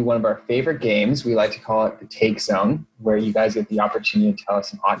to do one of our favorite games. We like to call it the Take Zone, where you guys get the opportunity to tell us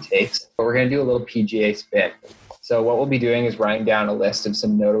some hot takes. But we're going to do a little PGA spin. So what we'll be doing is writing down a list of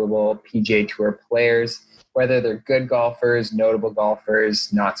some notable PGA Tour players, whether they're good golfers, notable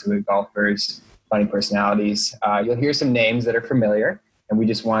golfers, not so good golfers, funny personalities. You'll hear some names that are familiar, and we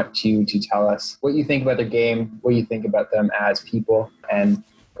just want you to tell us what you think about their game, what you think about them as people, and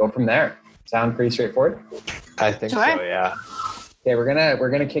go from there. Sound pretty straightforward? I think so, yeah. Okay, we're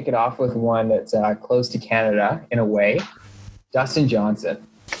gonna kick it off with one that's close to Canada in a way. Dustin Johnson.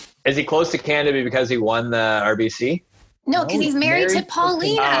 Is he close to Canada because he won the RBC? No, because he's married to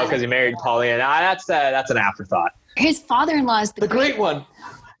Paulina. Oh, because he married Paulina. That's an afterthought. His father-in-law is the great one.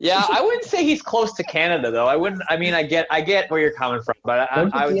 Yeah, I wouldn't say he's close to Canada though. I mean, I get where you're coming from, but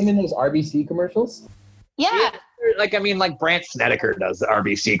don't you see him in those RBC commercials? Yeah. Like Brant Snedeker does the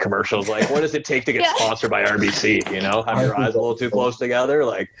RBC commercials. Like, what does it take to get sponsored by RBC? You know, have your eyes a little too close together.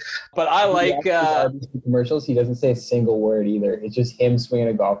 Like, but I like RBC commercials. He doesn't say a single word either. It's just him swinging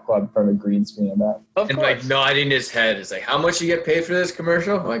a golf club from a green screen. And like nodding his head. It's like, how much you get paid for this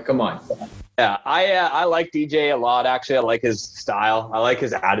commercial? I'm like, come on. Yeah, I like DJ a lot. Actually, I like his style. I like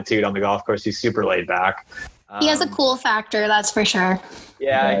his attitude on the golf course. He's super laid back. He has a cool factor, that's for sure.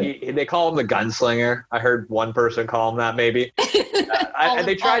 Yeah, they call him the gunslinger. I heard one person call him that, maybe. And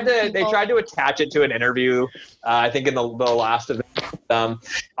they tried to attach it to an interview. I think in the last of it.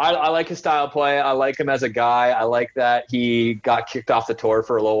 I like his style of play. I like him as a guy. I like that he got kicked off the tour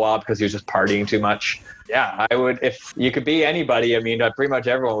for a little while because he was just partying too much. Yeah, I would. If you could be anybody, I mean, pretty much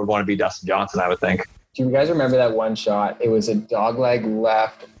everyone would want to be Dustin Johnson, I would think. Do you guys remember that one shot? It was a dogleg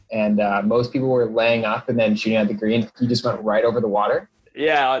left. And most people were laying up and then shooting at the green. He just went right over the water.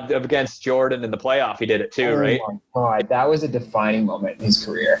 Yeah, against Jordan in the playoff, he did it too, right? Oh my God, that was a defining moment in his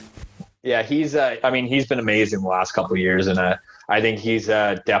career. Yeah, he's been amazing the last couple of years, and I think he's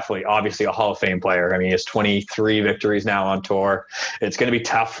definitely, obviously, a Hall of Fame player. I mean, he has 23 victories now on tour. It's going to be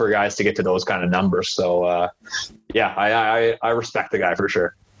tough for guys to get to those kind of numbers. So, I respect the guy for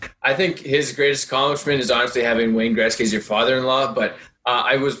sure. I think his greatest accomplishment is honestly having Wayne Gretzky as your father-in-law, but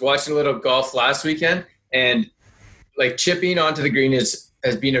I was watching a little golf last weekend, and like chipping onto the green has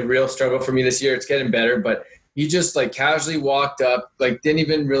been a real struggle for me this year. It's getting better, but he just like casually walked up, like didn't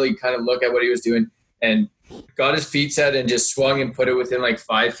even really kind of look at what he was doing, and got his feet set and just swung and put it within like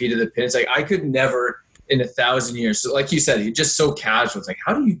 5 feet of the pin. It's like I could never in 1,000 years. So like you said, he's just so casual. It's like,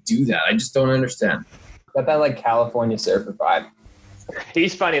 how do you do that? I just don't understand. Got that like California surfer vibe.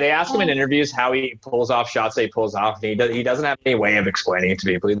 He's funny. They ask him in interviews how he pulls off shots that he pulls off, and he doesn't have any way of explaining it to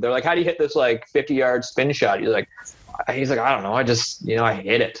people. They're like, "How do you hit this like 50-yard spin shot?" He's like, "I don't know. I just I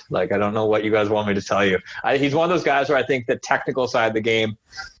hit it. Like I don't know what you guys want me to tell you." He's one of those guys where I think the technical side of the game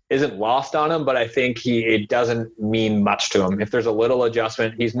isn't lost on him, but I think it doesn't mean much to him. If there's a little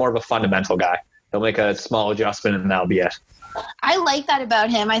adjustment, he's more of a fundamental guy. He'll make a small adjustment, and that'll be it. I like that about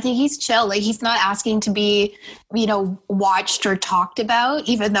him. I think he's chill. Like he's not asking to be, watched or talked about,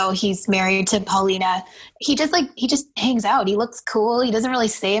 even though he's married to Paulina. He just hangs out. He looks cool. He doesn't really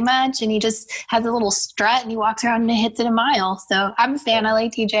say much, and he just has a little strut, and he walks around and hits it a mile. So I'm a fan. I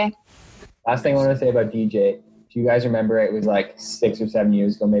like DJ. Last thing I want to say about DJ. Do you guys remember it was like 6 or 7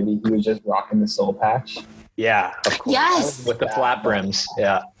 years ago, maybe he was just rocking the soul patch? Yeah, of course. Yes. With the flat brims.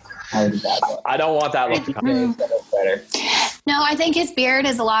 Yeah. I don't want that look to come in. Better. No, I think his beard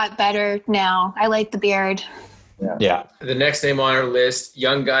is a lot better now. I like the beard. Yeah. The next name on our list,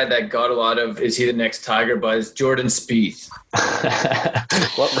 young guy that got a lot of, is he the next Tiger Buzz? Jordan Spieth.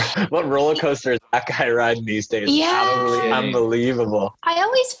 What roller coaster is that guy riding these days? Yeah. Unbelievable. I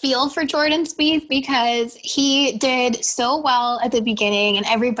always feel for Jordan Spieth because he did so well at the beginning and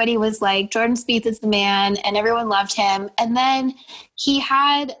everybody was like, Jordan Spieth is the man and everyone loved him. And then he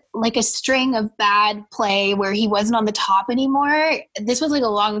had like a string of bad play where he wasn't on the top anymore. This was like a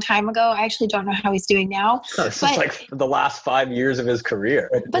long time ago. I actually don't know how he's doing now. This is like the last 5 years of his career.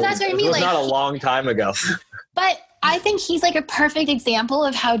 But that's what I mean. It was not a long time ago. But I think he's like a perfect example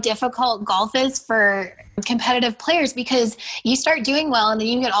of how difficult golf is for competitive players because you start doing well and then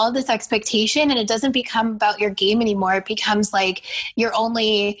you get all of this expectation and it doesn't become about your game anymore. It becomes like you're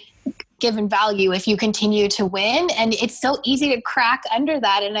only given value if you continue to win. And it's so easy to crack under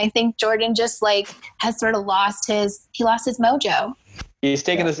that. And I think Jordan just like has sort of lost his mojo. He's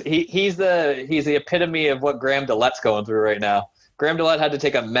taken this. He's the epitome of what Graham Dillette's going through right now. Graham Dillette had to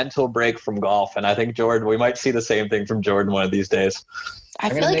take a mental break from golf, and I think we might see the same thing from Jordan one of these days. I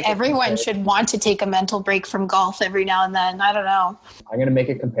feel like everyone should want to take a mental break from golf every now and then. I don't know. I'm going to make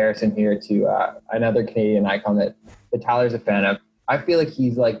a comparison here to another Canadian icon that Tyler's a fan of. I feel like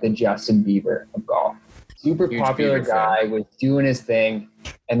he's like the Justin Bieber of golf. Super huge popular guy, was doing his thing,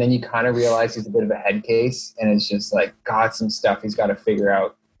 and then you kind of realize he's a bit of a head case, and it's just like got some stuff he's got to figure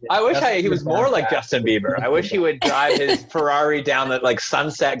out. I wish he was more like Justin Bieber. I wish he would drive his Ferrari down the like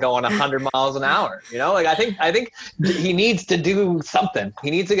Sunset going 100 miles an hour. Like I think he needs to do something. He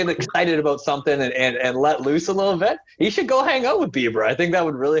needs to get excited about something and let loose a little bit. He should go hang out with Bieber. I think that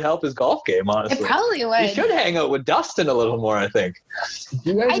would really help his golf game, honestly. It probably would. He should hang out with Dustin a little more, I think.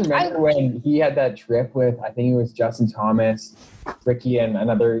 Do you guys remember when he had that trip with, I think it was Justin Thomas, Ricky, and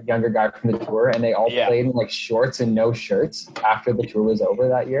another younger guy from the tour, and they all played in like shorts and no shirts after the tour was over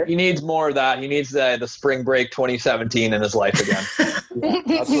that year? He needs more of that. He needs the spring break 2017 in his life again.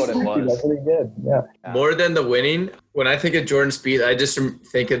 That's what it was. That's what he did. Yeah. More than the winning, when I think of Jordan Spieth, I just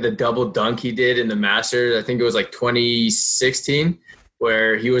think of the double dunk he did in the Masters. I think it was like 2016,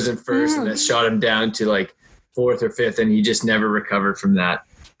 where he was in first and that shot him down to like fourth or fifth, and he just never recovered from that.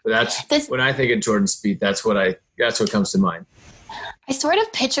 But when I think of Jordan Spieth, that's what comes to mind. I sort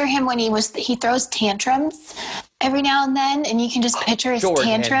of picture him when he throws tantrums every now and then, and you can just picture his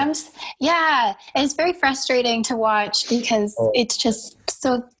tantrums. Yeah, and it's very frustrating to watch because it's just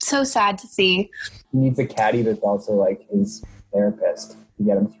so sad to see. He needs a caddy that's also like his therapist to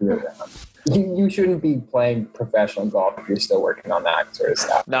get him through it. You shouldn't be playing professional golf if you're still working on that sort of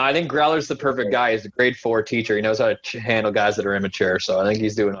stuff. No, I think Growler's the perfect guy. He's a grade 4 teacher. He knows how to handle guys that are immature, so I think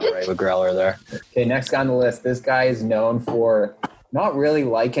he's doing all right with Growler there. Okay, next guy on the list. This guy is known for not really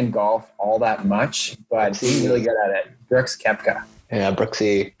liking golf all that much, but being really good at it. Brooks Koepka. Yeah,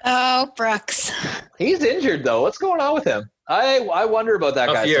 Brooksy. Oh, Brooks. He's injured, though. What's going on with him? I wonder about that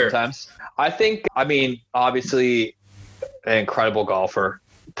guy sometimes. I mean, obviously, an incredible golfer.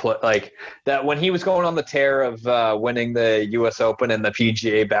 Like that when he was going on the tear of winning the U.S. Open and the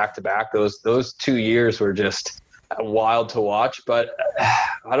PGA back-to-back, those 2 years were just wild to watch. But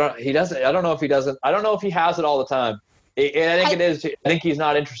I don't know if he has it all the time. I think he's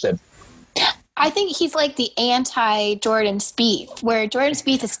not interested. I think he's like the anti-Jordan Spieth, where Jordan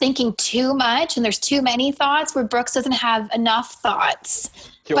Spieth is thinking too much and there's too many thoughts, where Brooks doesn't have enough thoughts.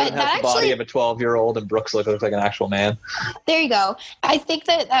 Jordan has the body of a 12-year-old and Brooks looks like an actual man. There you go. I think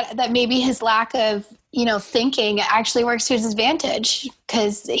that maybe his lack of, thinking actually works to his advantage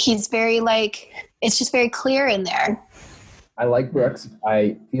because he's very it's just very clear in there. I like Brooks.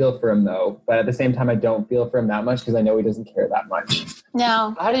 I feel for him though, but at the same time, I don't feel for him that much because I know he doesn't care that much.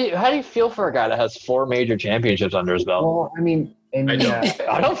 No. How do you feel for a guy that has 4 major championships under his belt? Well, I mean, I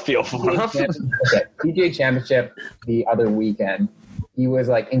don't feel for him. PGA Championship the other weekend. he was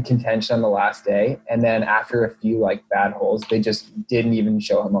like in contention on the last day. And then after a few like bad holes, they just didn't even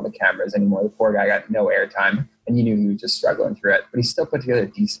show him on the cameras anymore. The poor guy got no airtime, and you knew he was just struggling through it. But he still put together a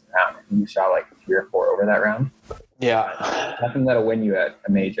decent round. He shot like 3 or 4 over that round. Yeah. Nothing that'll win you at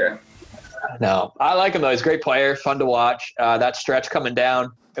a major. No, I like him though. He's a great player, fun to watch. That stretch coming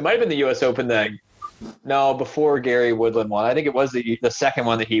down. It might have been the U.S. Open before Gary Woodland won. I think it was the second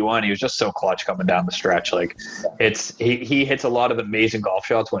one that he won. He was just so clutch coming down the stretch. Like he hits a lot of amazing golf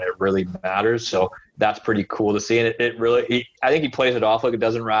shots when it really matters. So that's pretty cool to see. And it really, I think he plays it off like it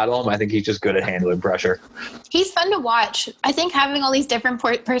doesn't rattle him. I think he's just good at handling pressure. He's fun to watch. I think having all these different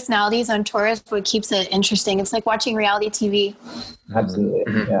personalities on tour is what keeps it interesting. It's like watching reality TV. Absolutely.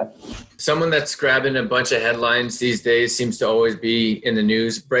 Mm-hmm. Yeah. Someone that's grabbing a bunch of headlines these days seems to always be in the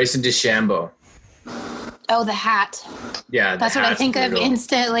news. Bryson DeChambeau. Oh, the hat. Yeah, that's what I think of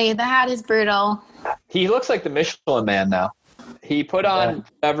instantly. The hat is brutal. He looks like the Michelin Man now. He put on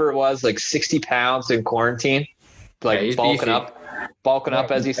whatever it was, like 60 pounds in quarantine, like bulking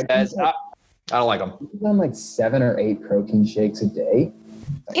up, as he says. I don't like him. He's on like 7 or 8 protein shakes a day.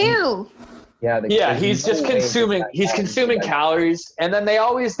 Ew. Yeah, he's just consuming. He's consuming calories, and then the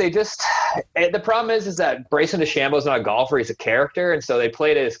problem is that Bryson DeChambeau's not a golfer; he's a character, and so they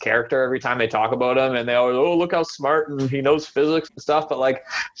played his character every time they talk about him, and they always, look how smart and he knows physics and stuff. But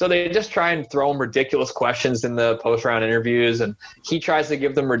so they just try and throw him ridiculous questions in the post-round interviews, and he tries to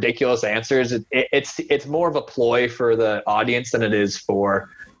give them ridiculous answers. It's more of a ploy for the audience than it is for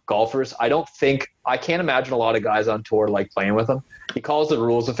golfers. I can't imagine a lot of guys on tour like playing with him. He calls the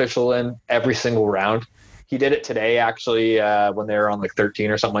rules official in every single round. He did it today, actually, when they were on like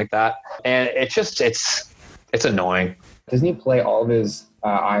 13 or something like that. And it's annoying. Doesn't he play all of his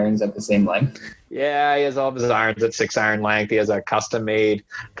irons at the same length? Yeah, he has all of his irons at 6-iron length. He has a custom made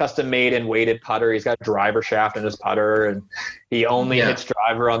and weighted putter. He's got a driver shaft in his putter, and he only hits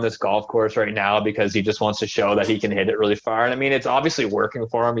driver on this golf course right now because he just wants to show that he can hit it really far. And I mean, it's obviously working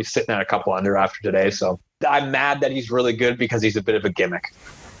for him. He's sitting at a couple under after today. So I'm mad that he's really good because he's a bit of a gimmick.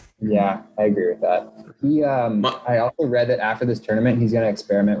 Yeah, I agree with that. I also read that after this tournament, he's going to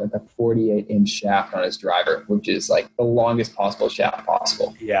experiment with a 48-inch shaft on his driver, which is like the longest possible shaft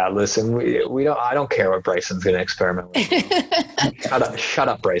possible. Yeah, listen, we don't. I don't care what Bryson's going to experiment with. Shut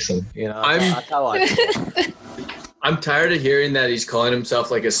up, Bryson. That's how I feel. I'm tired of hearing that he's calling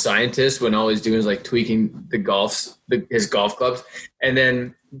himself like a scientist when all he's doing is like tweaking his golf clubs, and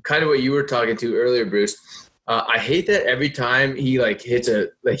then kind of what you were talking to earlier, Bruce. I hate that every time he like hits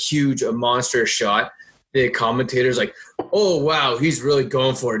a monster shot, the commentator's like, oh, wow, he's really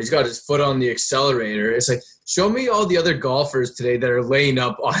going for it. He's got his foot on the accelerator. It's like, show me all the other golfers today that are laying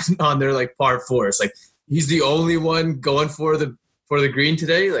up on their like par 4. It's like, he's the only one going for the green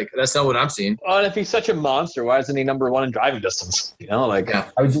today. Like, that's not what I'm seeing. Oh, and if he's such a monster, why isn't he number 1 in driving distance? I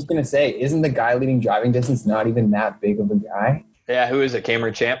was just going to say, isn't the guy leading driving distance not even that big of a guy? Yeah, who is it?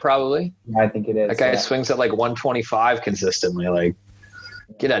 Cameron Champ, probably? Yeah, I think it is. That guy swings at like 125 consistently. Like,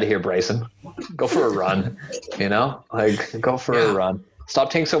 get out of here, Bryson. Go for a run. Go for a run. Stop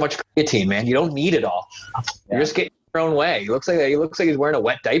taking so much creatine, man. You don't need it all. You're just getting your own way. He looks like he's wearing a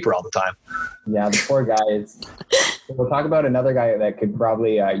wet diaper all the time. Yeah, the poor guy is. We'll talk about another guy that could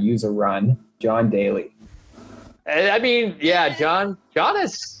probably use a run, John Daly. I mean, yeah, John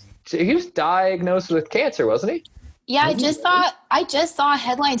he was diagnosed with cancer, wasn't he? Yeah, I just saw a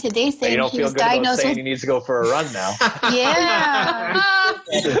headline today saying he was diagnosed with. He needs to go for a run now. Yeah.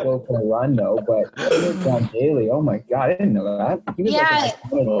 He to go for a run though, but John Daly. Oh my God, I didn't know that. He was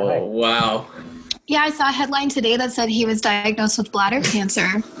oh wow. Yeah, I saw a headline today that said he was diagnosed with bladder cancer.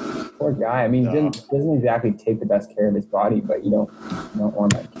 Poor guy. I mean, he doesn't exactly take the best care of his body, but you don't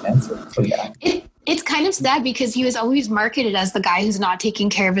want that cancer. So yeah. It's kind of sad because he was always marketed as the guy who's not taking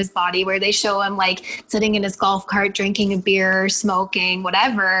care of his body, where they show him like sitting in his golf cart, drinking a beer, smoking,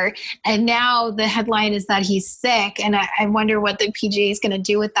 whatever. And now the headline is that he's sick. And I wonder what the PGA is going to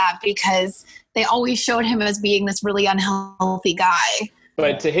do with that, because they always showed him as being this really unhealthy guy.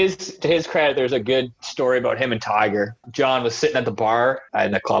 But to his credit, there's a good story about him and Tiger. John was sitting at the bar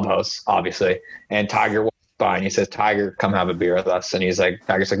in the clubhouse, obviously, and Tiger walked by and he says, "Tiger, come have a beer with us." And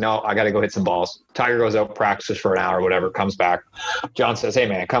Tiger's like, "No, I got to go hit some balls." Tiger goes out, practices for an hour or whatever, comes back. John says, "Hey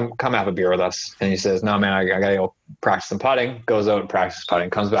man, come have a beer with us." And he says, "No man, I got to go practice some putting." Goes out and practices putting,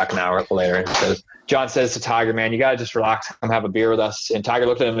 comes back an hour later and John says to Tiger, "Man, you got to just relax, come have a beer with us." And Tiger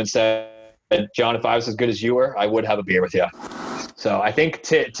looked at him and said, "John, if I was as good as you were, I would have a beer with you." So I think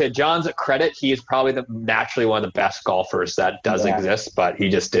to John's credit, he is probably naturally one of the best golfers that does exist, but he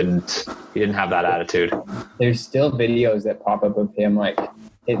didn't have that attitude. There's still videos that pop up of him like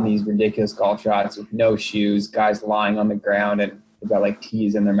hitting these ridiculous golf shots with no shoes, guys lying on the ground, and they've got like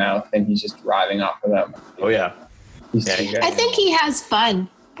teas in their mouth and he's just driving off of them. Oh yeah. I think he has fun,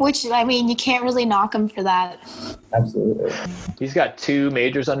 which, I mean, you can't really knock him for that. Absolutely. He's got 2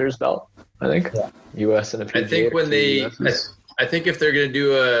 majors under his belt, I think. Yeah. US and a PGA. I think when I think if they're going to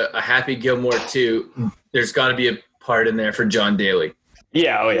do a Happy Gilmore 2, there's got to be a part in there for John Daly.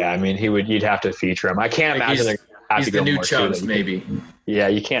 Yeah. Oh yeah. I mean, you'd have to feature him. I can't imagine he's the new Chubbs, maybe. Yeah.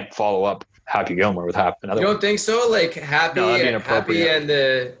 You can't follow up Happy Gilmore with another. You don't think so? Like Happy and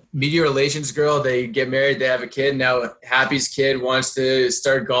the media relations girl, they get married, they have a kid. Now Happy's kid wants to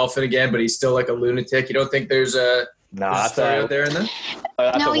start golfing again, but he's still like a lunatic. You don't think there's a story out there in them?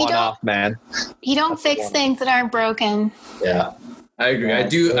 That's a one-off, man. You don't fix things that aren't broken. Yeah. I agree. I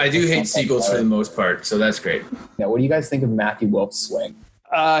do hate seagulls for the most part, so that's great. Now, what do you guys think of Matthew Wolff's swing?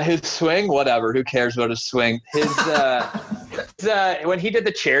 His swing, whatever. Who cares about his swing? His when he did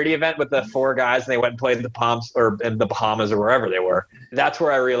the charity event with the 4 guys and they went and played in the Bahamas or wherever they were, that's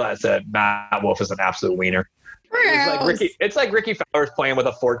where I realized that Matt Wolff is an absolute wiener. It's like Ricky Fowler's playing with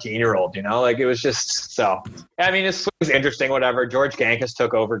a 14-year-old, you know? Like, it was just so. I mean, his swing was interesting, whatever. George Gankas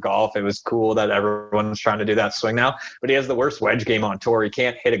took over golf. It was cool that everyone's trying to do that swing now. But he has the worst wedge game on tour. He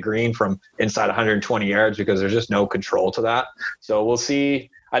can't hit a green from inside 120 yards because there's just no control to that. So we'll see.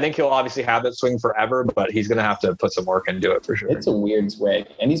 I think he'll obviously have that swing forever, but he's going to have to put some work into it for sure. It's a weird swing,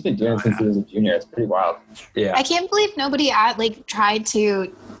 and he's been doing it since he was a junior. It's pretty wild. Yeah. I can't believe nobody tried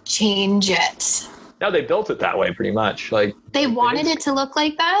to change it. No, they built it that way pretty much. Like they wanted it to look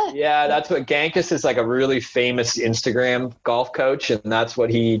like that? Yeah, that's what Gankas is, like a really famous Instagram golf coach, and that's what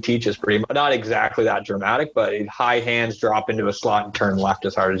he teaches pretty much. Not exactly that dramatic, but high hands, drop into a slot and turn left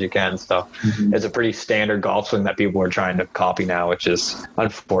as hard as you can. So it's a pretty standard golf swing that people are trying to copy now, which is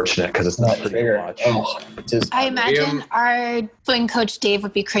unfortunate because it's not pretty much. I imagine our swing coach Dave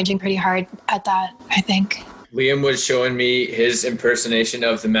would be cringing pretty hard at that, I think. Liam was showing me his impersonation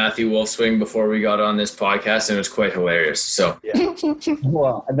of the Matthew Wolff swing before we got on this podcast, and it was quite hilarious. So, yeah.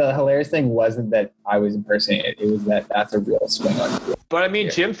 Well, the hilarious thing wasn't that I was impersonating it. It was that's a real swing on field. But, I mean,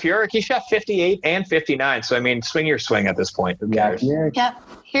 yeah. Jim Furyk, he shot 58 and 59. So, I mean, swing your swing at this point. Who cares? Yep.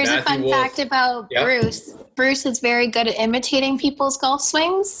 Here's a fun fact about Bruce. Bruce is very good at imitating people's golf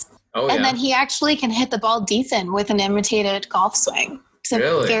swings. Oh, and then he actually can hit the ball decent with an imitated golf swing. So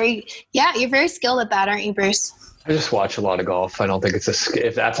really? You're very skilled at that, aren't you, Bruce? I just watch a lot of golf. I don't think it's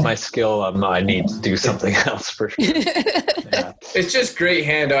if that's my skill, I need to do something else for sure. Yeah. It's just great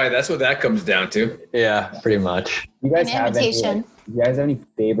hand-eye. That's what that comes down to. Yeah, pretty much. You guys have any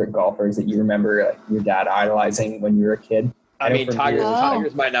favorite golfers that you remember your dad idolizing when you were a kid? I mean,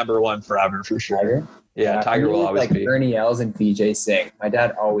 Tiger's my number one forever for sure. Tiger? Yeah, Tiger will always be. Ernie Els and Vijay Singh. My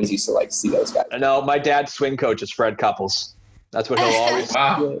dad always used to see those guys. No, my dad's swing coach is Fred Couples. That's what he'll always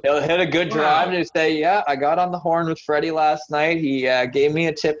He'll hit a good drive and he'll say, yeah, I got on the horn with Freddie last night. He gave me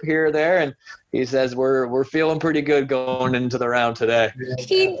a tip here or there, and he says we're feeling pretty good going into the round today.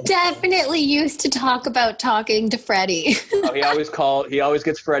 He definitely used to talk about talking to Freddie. He always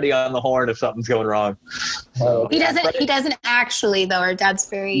gets Freddie on the horn if something's going wrong. So, he doesn't actually, though. Our dad's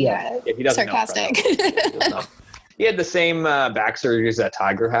very sarcastic. He had the same back surgeries that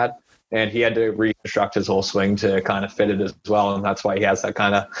Tiger had. And he had to reconstruct his whole swing to kind of fit it as well. And that's why he has that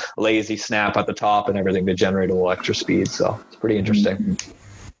kind of lazy snap at the top and everything to generate a little extra speed. So it's pretty interesting.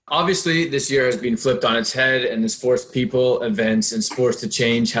 Obviously, this year has been flipped on its head and has forced people, events, and sports to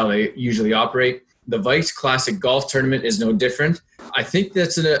change how they usually operate. The Vikes Classic Golf Tournament is no different. I think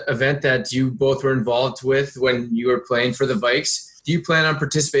that's an event that you both were involved with when you were playing for the Vikes. Do you plan on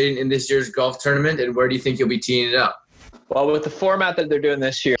participating in this year's golf tournament, and where do you think you'll be teeing it up? Well, with the format that they're doing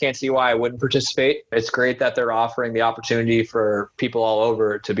this year, I can't see why I wouldn't participate. It's great that they're offering the opportunity for people all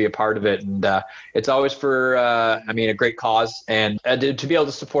over to be a part of it. And it's always for, a great cause. And to be able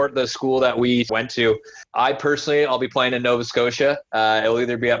to support the school that we went to, I'll be playing in Nova Scotia. It'll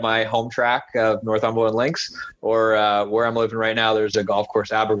either be at my home track of Northumberland Links or where I'm living right now, there's a golf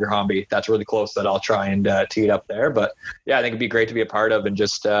course, Abergarombie. That's really close that I'll try and tee it up there. But yeah, I think it'd be great to be a part of and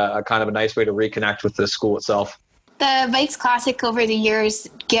just a kind of a nice way to reconnect with the school itself. The Vikes Classic over the years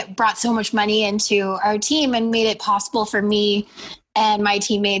brought so much money into our team and made it possible for me and my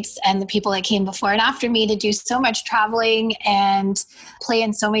teammates and the people that came before and after me to do so much traveling and play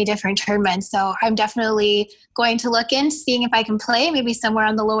in so many different tournaments. So I'm definitely going to look into seeing if I can play maybe somewhere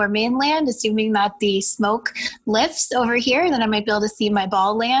on the Lower Mainland, assuming that the smoke lifts over here, then I might be able to see my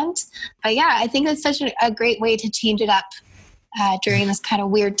ball land. But yeah, I think that's such a great way to change it up during this kind of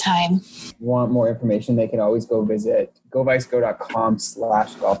weird time. Want more information, they can always go visit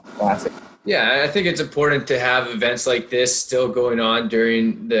govikes.com/golf classic. Yeah, I think it's important to have events like this still going on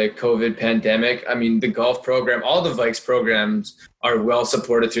during the COVID pandemic. I mean, the golf program, all the Vikes programs are well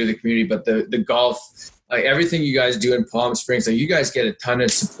supported through the community, but the golf, like everything you guys do in Palm Springs, like you guys get a ton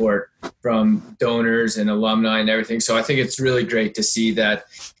of support from donors and alumni and everything. So I think it's really great to see that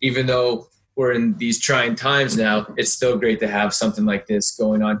even though we're in these trying times now, it's still great to have something like this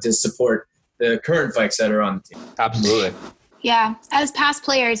going on to support the current Vikes that are on the team. Absolutely. Yeah, as past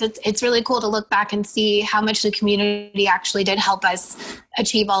players, it's really cool to look back and see how much the community actually did help us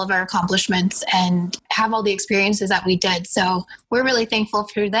achieve all of our accomplishments and have all the experiences that we did. So we're really thankful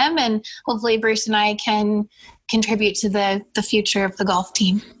for them, and hopefully Bruce and I can contribute to the future of the golf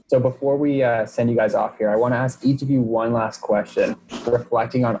team. So before we send you guys off here, I want to ask each of you one last question,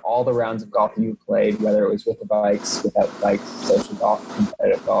 reflecting on all the rounds of golf that you've played, whether it was with the Vikes, without Vikes, social golf,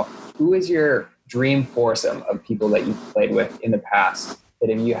 competitive golf. Who is your dream foursome of people that you've played with in the past, that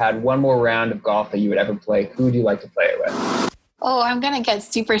if you had one more round of golf that you would ever play, who would you like to play it with? Oh, I'm going to get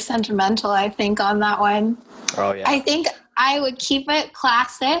super sentimental, I think, on that one. Oh, yeah. I think I would keep it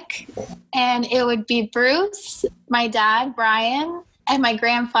classic, and it would be Bruce, my dad, Brian, and my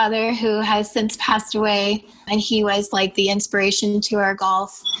grandfather, who has since passed away, and he was like the inspiration to our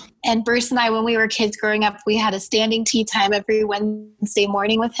golf. And Bruce and I, when we were kids growing up, we had a standing tee time every Wednesday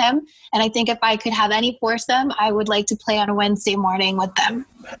morning with him. And I think if I could have any foursome, I would like to play on a Wednesday morning with them.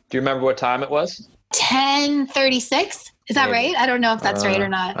 Do you remember what time it was? 10:36. Is that right? I don't know if that's right or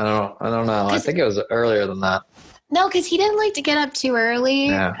not. I don't know. I think it was earlier than that. No, because he didn't like to get up too early.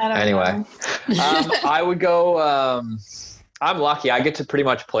 Yeah. I don't know. I would go. I'm lucky. I get to pretty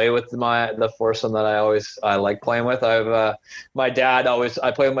much play with the foursome that I like playing with. My dad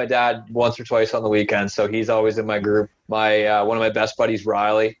I play with my dad once or twice on the weekend, so he's always in my group. My one of my best buddies,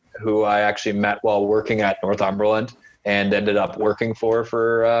 Riley, who I actually met while working at Northumberland and ended up working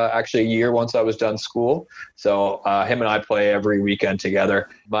for actually a year once I was done school. So him and I play every weekend together.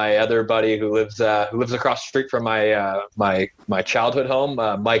 My other buddy who lives across the street from my childhood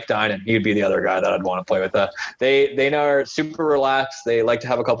home, Mike Dinan, he'd be the other guy that I'd want to play with. They are super relaxed. They like to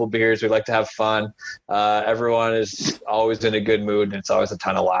have a couple beers. We like to have fun. Everyone is always in a good mood, and it's always a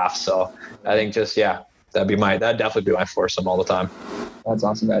ton of laughs. So I think that'd definitely be my foursome all the time. That's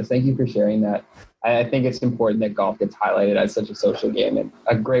awesome, guys. Thank you for sharing that. I think it's important that golf gets highlighted as such a social game and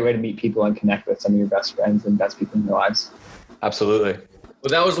a great way to meet people and connect with some of your best friends and best people in your lives. Absolutely.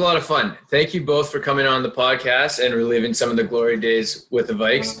 Well, that was a lot of fun. Thank you both for coming on the podcast and reliving some of the glory days with the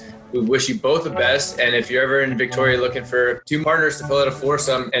Vikes. We wish you both the best. And if you're ever in Victoria looking for two partners to fill out a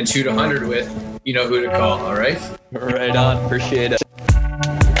foursome and shoot 100 with, you know who to call. All right? Right on. Appreciate it.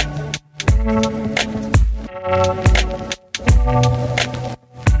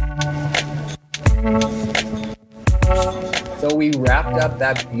 So we wrapped up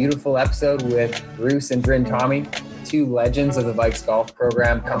that beautiful episode with Bruce and Bryn Tommy, two legends of the Vikes golf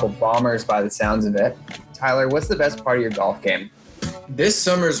program, a couple bombers by the sounds of it. Tyler, what's the best part of your golf game? This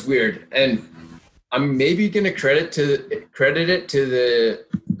summer's weird, and I'm maybe going to credit it to the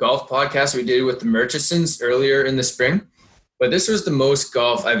golf podcast we did with the Murchisons earlier in the spring. But this was the most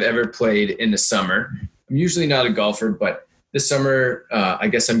golf I've ever played in the summer. I'm usually not a golfer, but this summer, I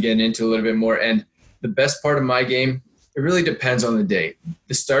guess I'm getting into a little bit more. And the best part of my game, it really depends on the day.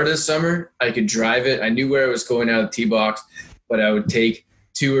 The start of the summer, I could drive it. I knew where I was going out of the tee box, but I would take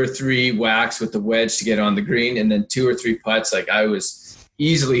 2 or 3 whacks with the wedge to get on the green, and then 2 or 3 putts. Like I was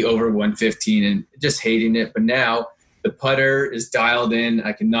easily over 115 and just hating it. But now the putter is dialed in.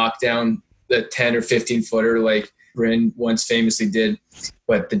 I can knock down the 10 or 15 footer like Bryn once famously did.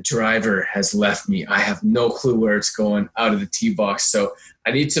 But the driver has left me. I have no clue where it's going out of the tee box. So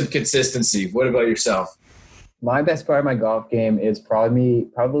I need some consistency. What about yourself? My best part of my golf game is probably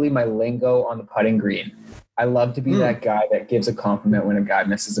my lingo on the putting green. I love to be that guy that gives a compliment when a guy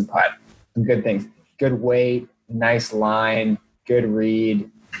misses a putt. Some good things. Good weight, nice line, good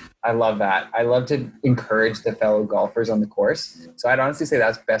read. I love that. I love to encourage the fellow golfers on the course. So I'd honestly say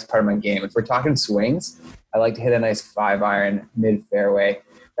that's the best part of my game. If we're talking swings, I like to hit a nice 5-iron mid fairway.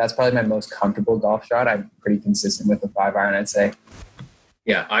 That's probably my most comfortable golf shot. I'm pretty consistent with the 5-iron, I'd say.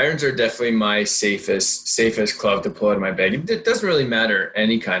 Yeah, irons are definitely my safest club to pull out of my bag. It doesn't really matter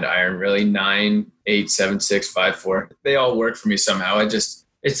any kind of iron, really. 9, 8, 7, 6, 5, 4. They all work for me somehow.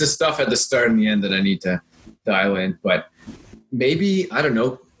 it's the stuff at the start and the end that I need to dial in. But maybe, I don't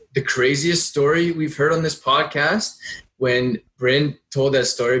know, the craziest story we've heard on this podcast, when Bryn told that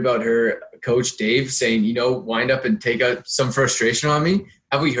story about her coach Dave saying, wind up and take out some frustration on me.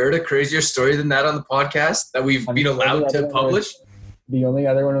 Have we heard a crazier story than that on the podcast that we've been allowed to publish? The only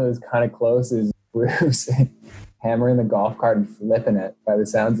other one that was kind of close is Bruce hammering the golf cart and flipping it by the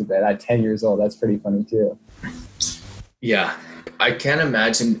sounds of it at 10 years old. That's pretty funny too. Yeah. I can't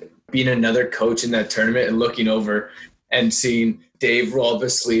imagine being another coach in that tournament and looking over and seeing Dave roll up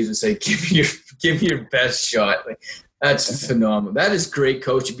his sleeves and say, give me your best shot. Like, that's phenomenal. That is great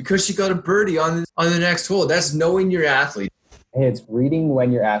coaching because you got a birdie on the next hole. That's knowing your athlete. Hey, it's reading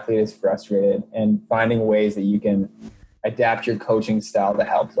when your athlete is frustrated and finding ways that you can adapt your coaching style to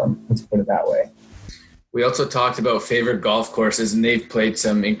help them. Let's put it that way. We also talked about favorite golf courses, and they've played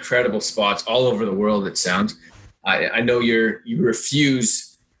some incredible spots all over the world, it sounds. I know you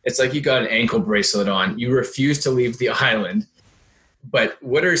refuse. It's like you got an ankle bracelet on. You refuse to leave the island. But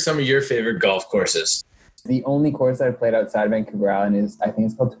what are some of your favorite golf courses? The only course that I played outside of Vancouver Island is, I think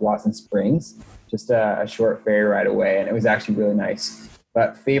it's called Tsawwassen Springs, just a short ferry ride away, and it was actually really nice.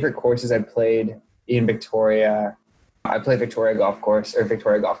 But favorite courses I played in Victoria, I played Victoria Golf Course, or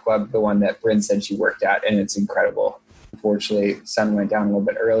Victoria Golf Club, the one that Bryn said she worked at, and it's incredible. Unfortunately, sun went down a little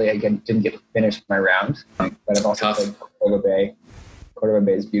bit early. I didn't get to finish my round, but I've also played Cordova Bay. Cordova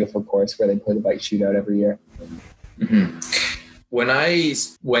Bay is a beautiful course where they play the bike shootout every year. Mm-hmm. When I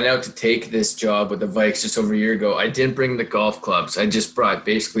went out to take this job with the Vikes just over a year ago, I didn't bring the golf clubs. I just brought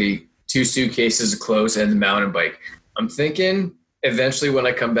basically 2 suitcases of clothes and the mountain bike. I'm thinking eventually when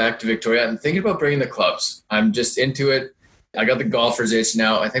I come back to Victoria, I'm thinking about bringing the clubs. I'm just into it. I got the golfer's itch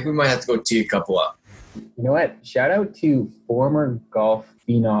now. I think we might have to go tee a couple up. You know what? Shout out to former golf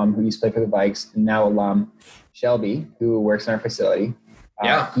phenom who used to play for the Vikes, now alum, Shelby, who works in our facility.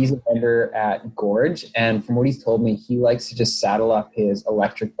 Yeah. He's a vendor at Gorge, and from what he's told me, he likes to just saddle up his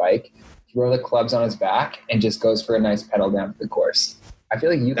electric bike, throw the clubs on his back, and just goes for a nice pedal down the course. I feel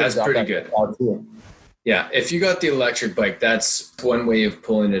like you that's pretty good. Too. Yeah, if you got the electric bike, that's one way of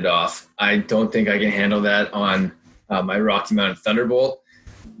pulling it off. I don't think I can handle that on my Rocky Mountain Thunderbolt.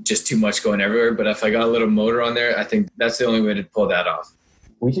 Just too much going everywhere. But if I got a little motor on there, I think that's the only way to pull that off.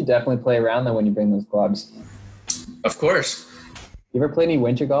 We should definitely play around though when you bring those clubs. Of course. You ever play any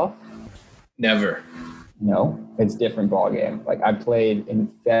winter golf? Never. No, it's a different ball game. Like I played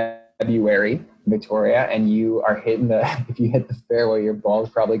in February in Victoria, and you are hitting if you hit the fairway, your ball is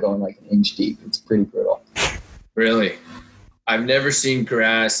probably going like an inch deep. It's pretty brutal. Really? I've never seen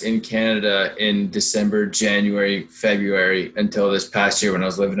grass in Canada in December, January, February until this past year when I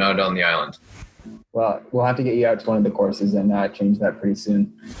was living out on the island. Well, we'll have to get you out to one of the courses and change that pretty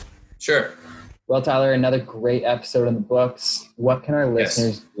soon. Sure. Well, Tyler, another great episode in the books. What can our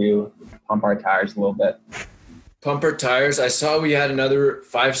listeners do to pump our tires a little bit? Pump our tires. I saw we had another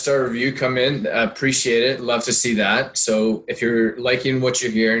 5-star review come in. Appreciate it. Love to see that. So if you're liking what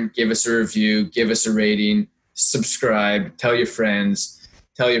you're hearing, give us a review, give us a rating, subscribe, tell your friends,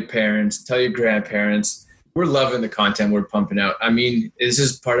 tell your parents, tell your grandparents. We're loving the content we're pumping out. I mean, this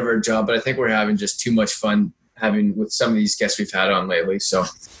is part of our job, but I think we're having just too much fun having with some of these guests we've had on lately. So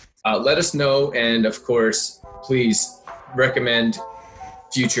let us know. And of course, please recommend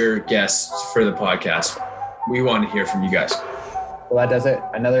future guests for the podcast. We want to hear from you guys. Well, that does it.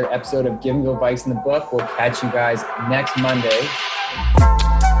 Another episode of Give and Go Vikes in the book. We'll catch you guys next Monday.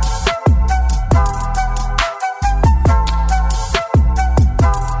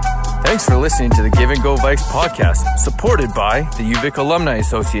 Thanks for listening to the Give and Go Vikes podcast, supported by the UVic Alumni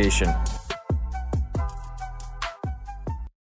Association.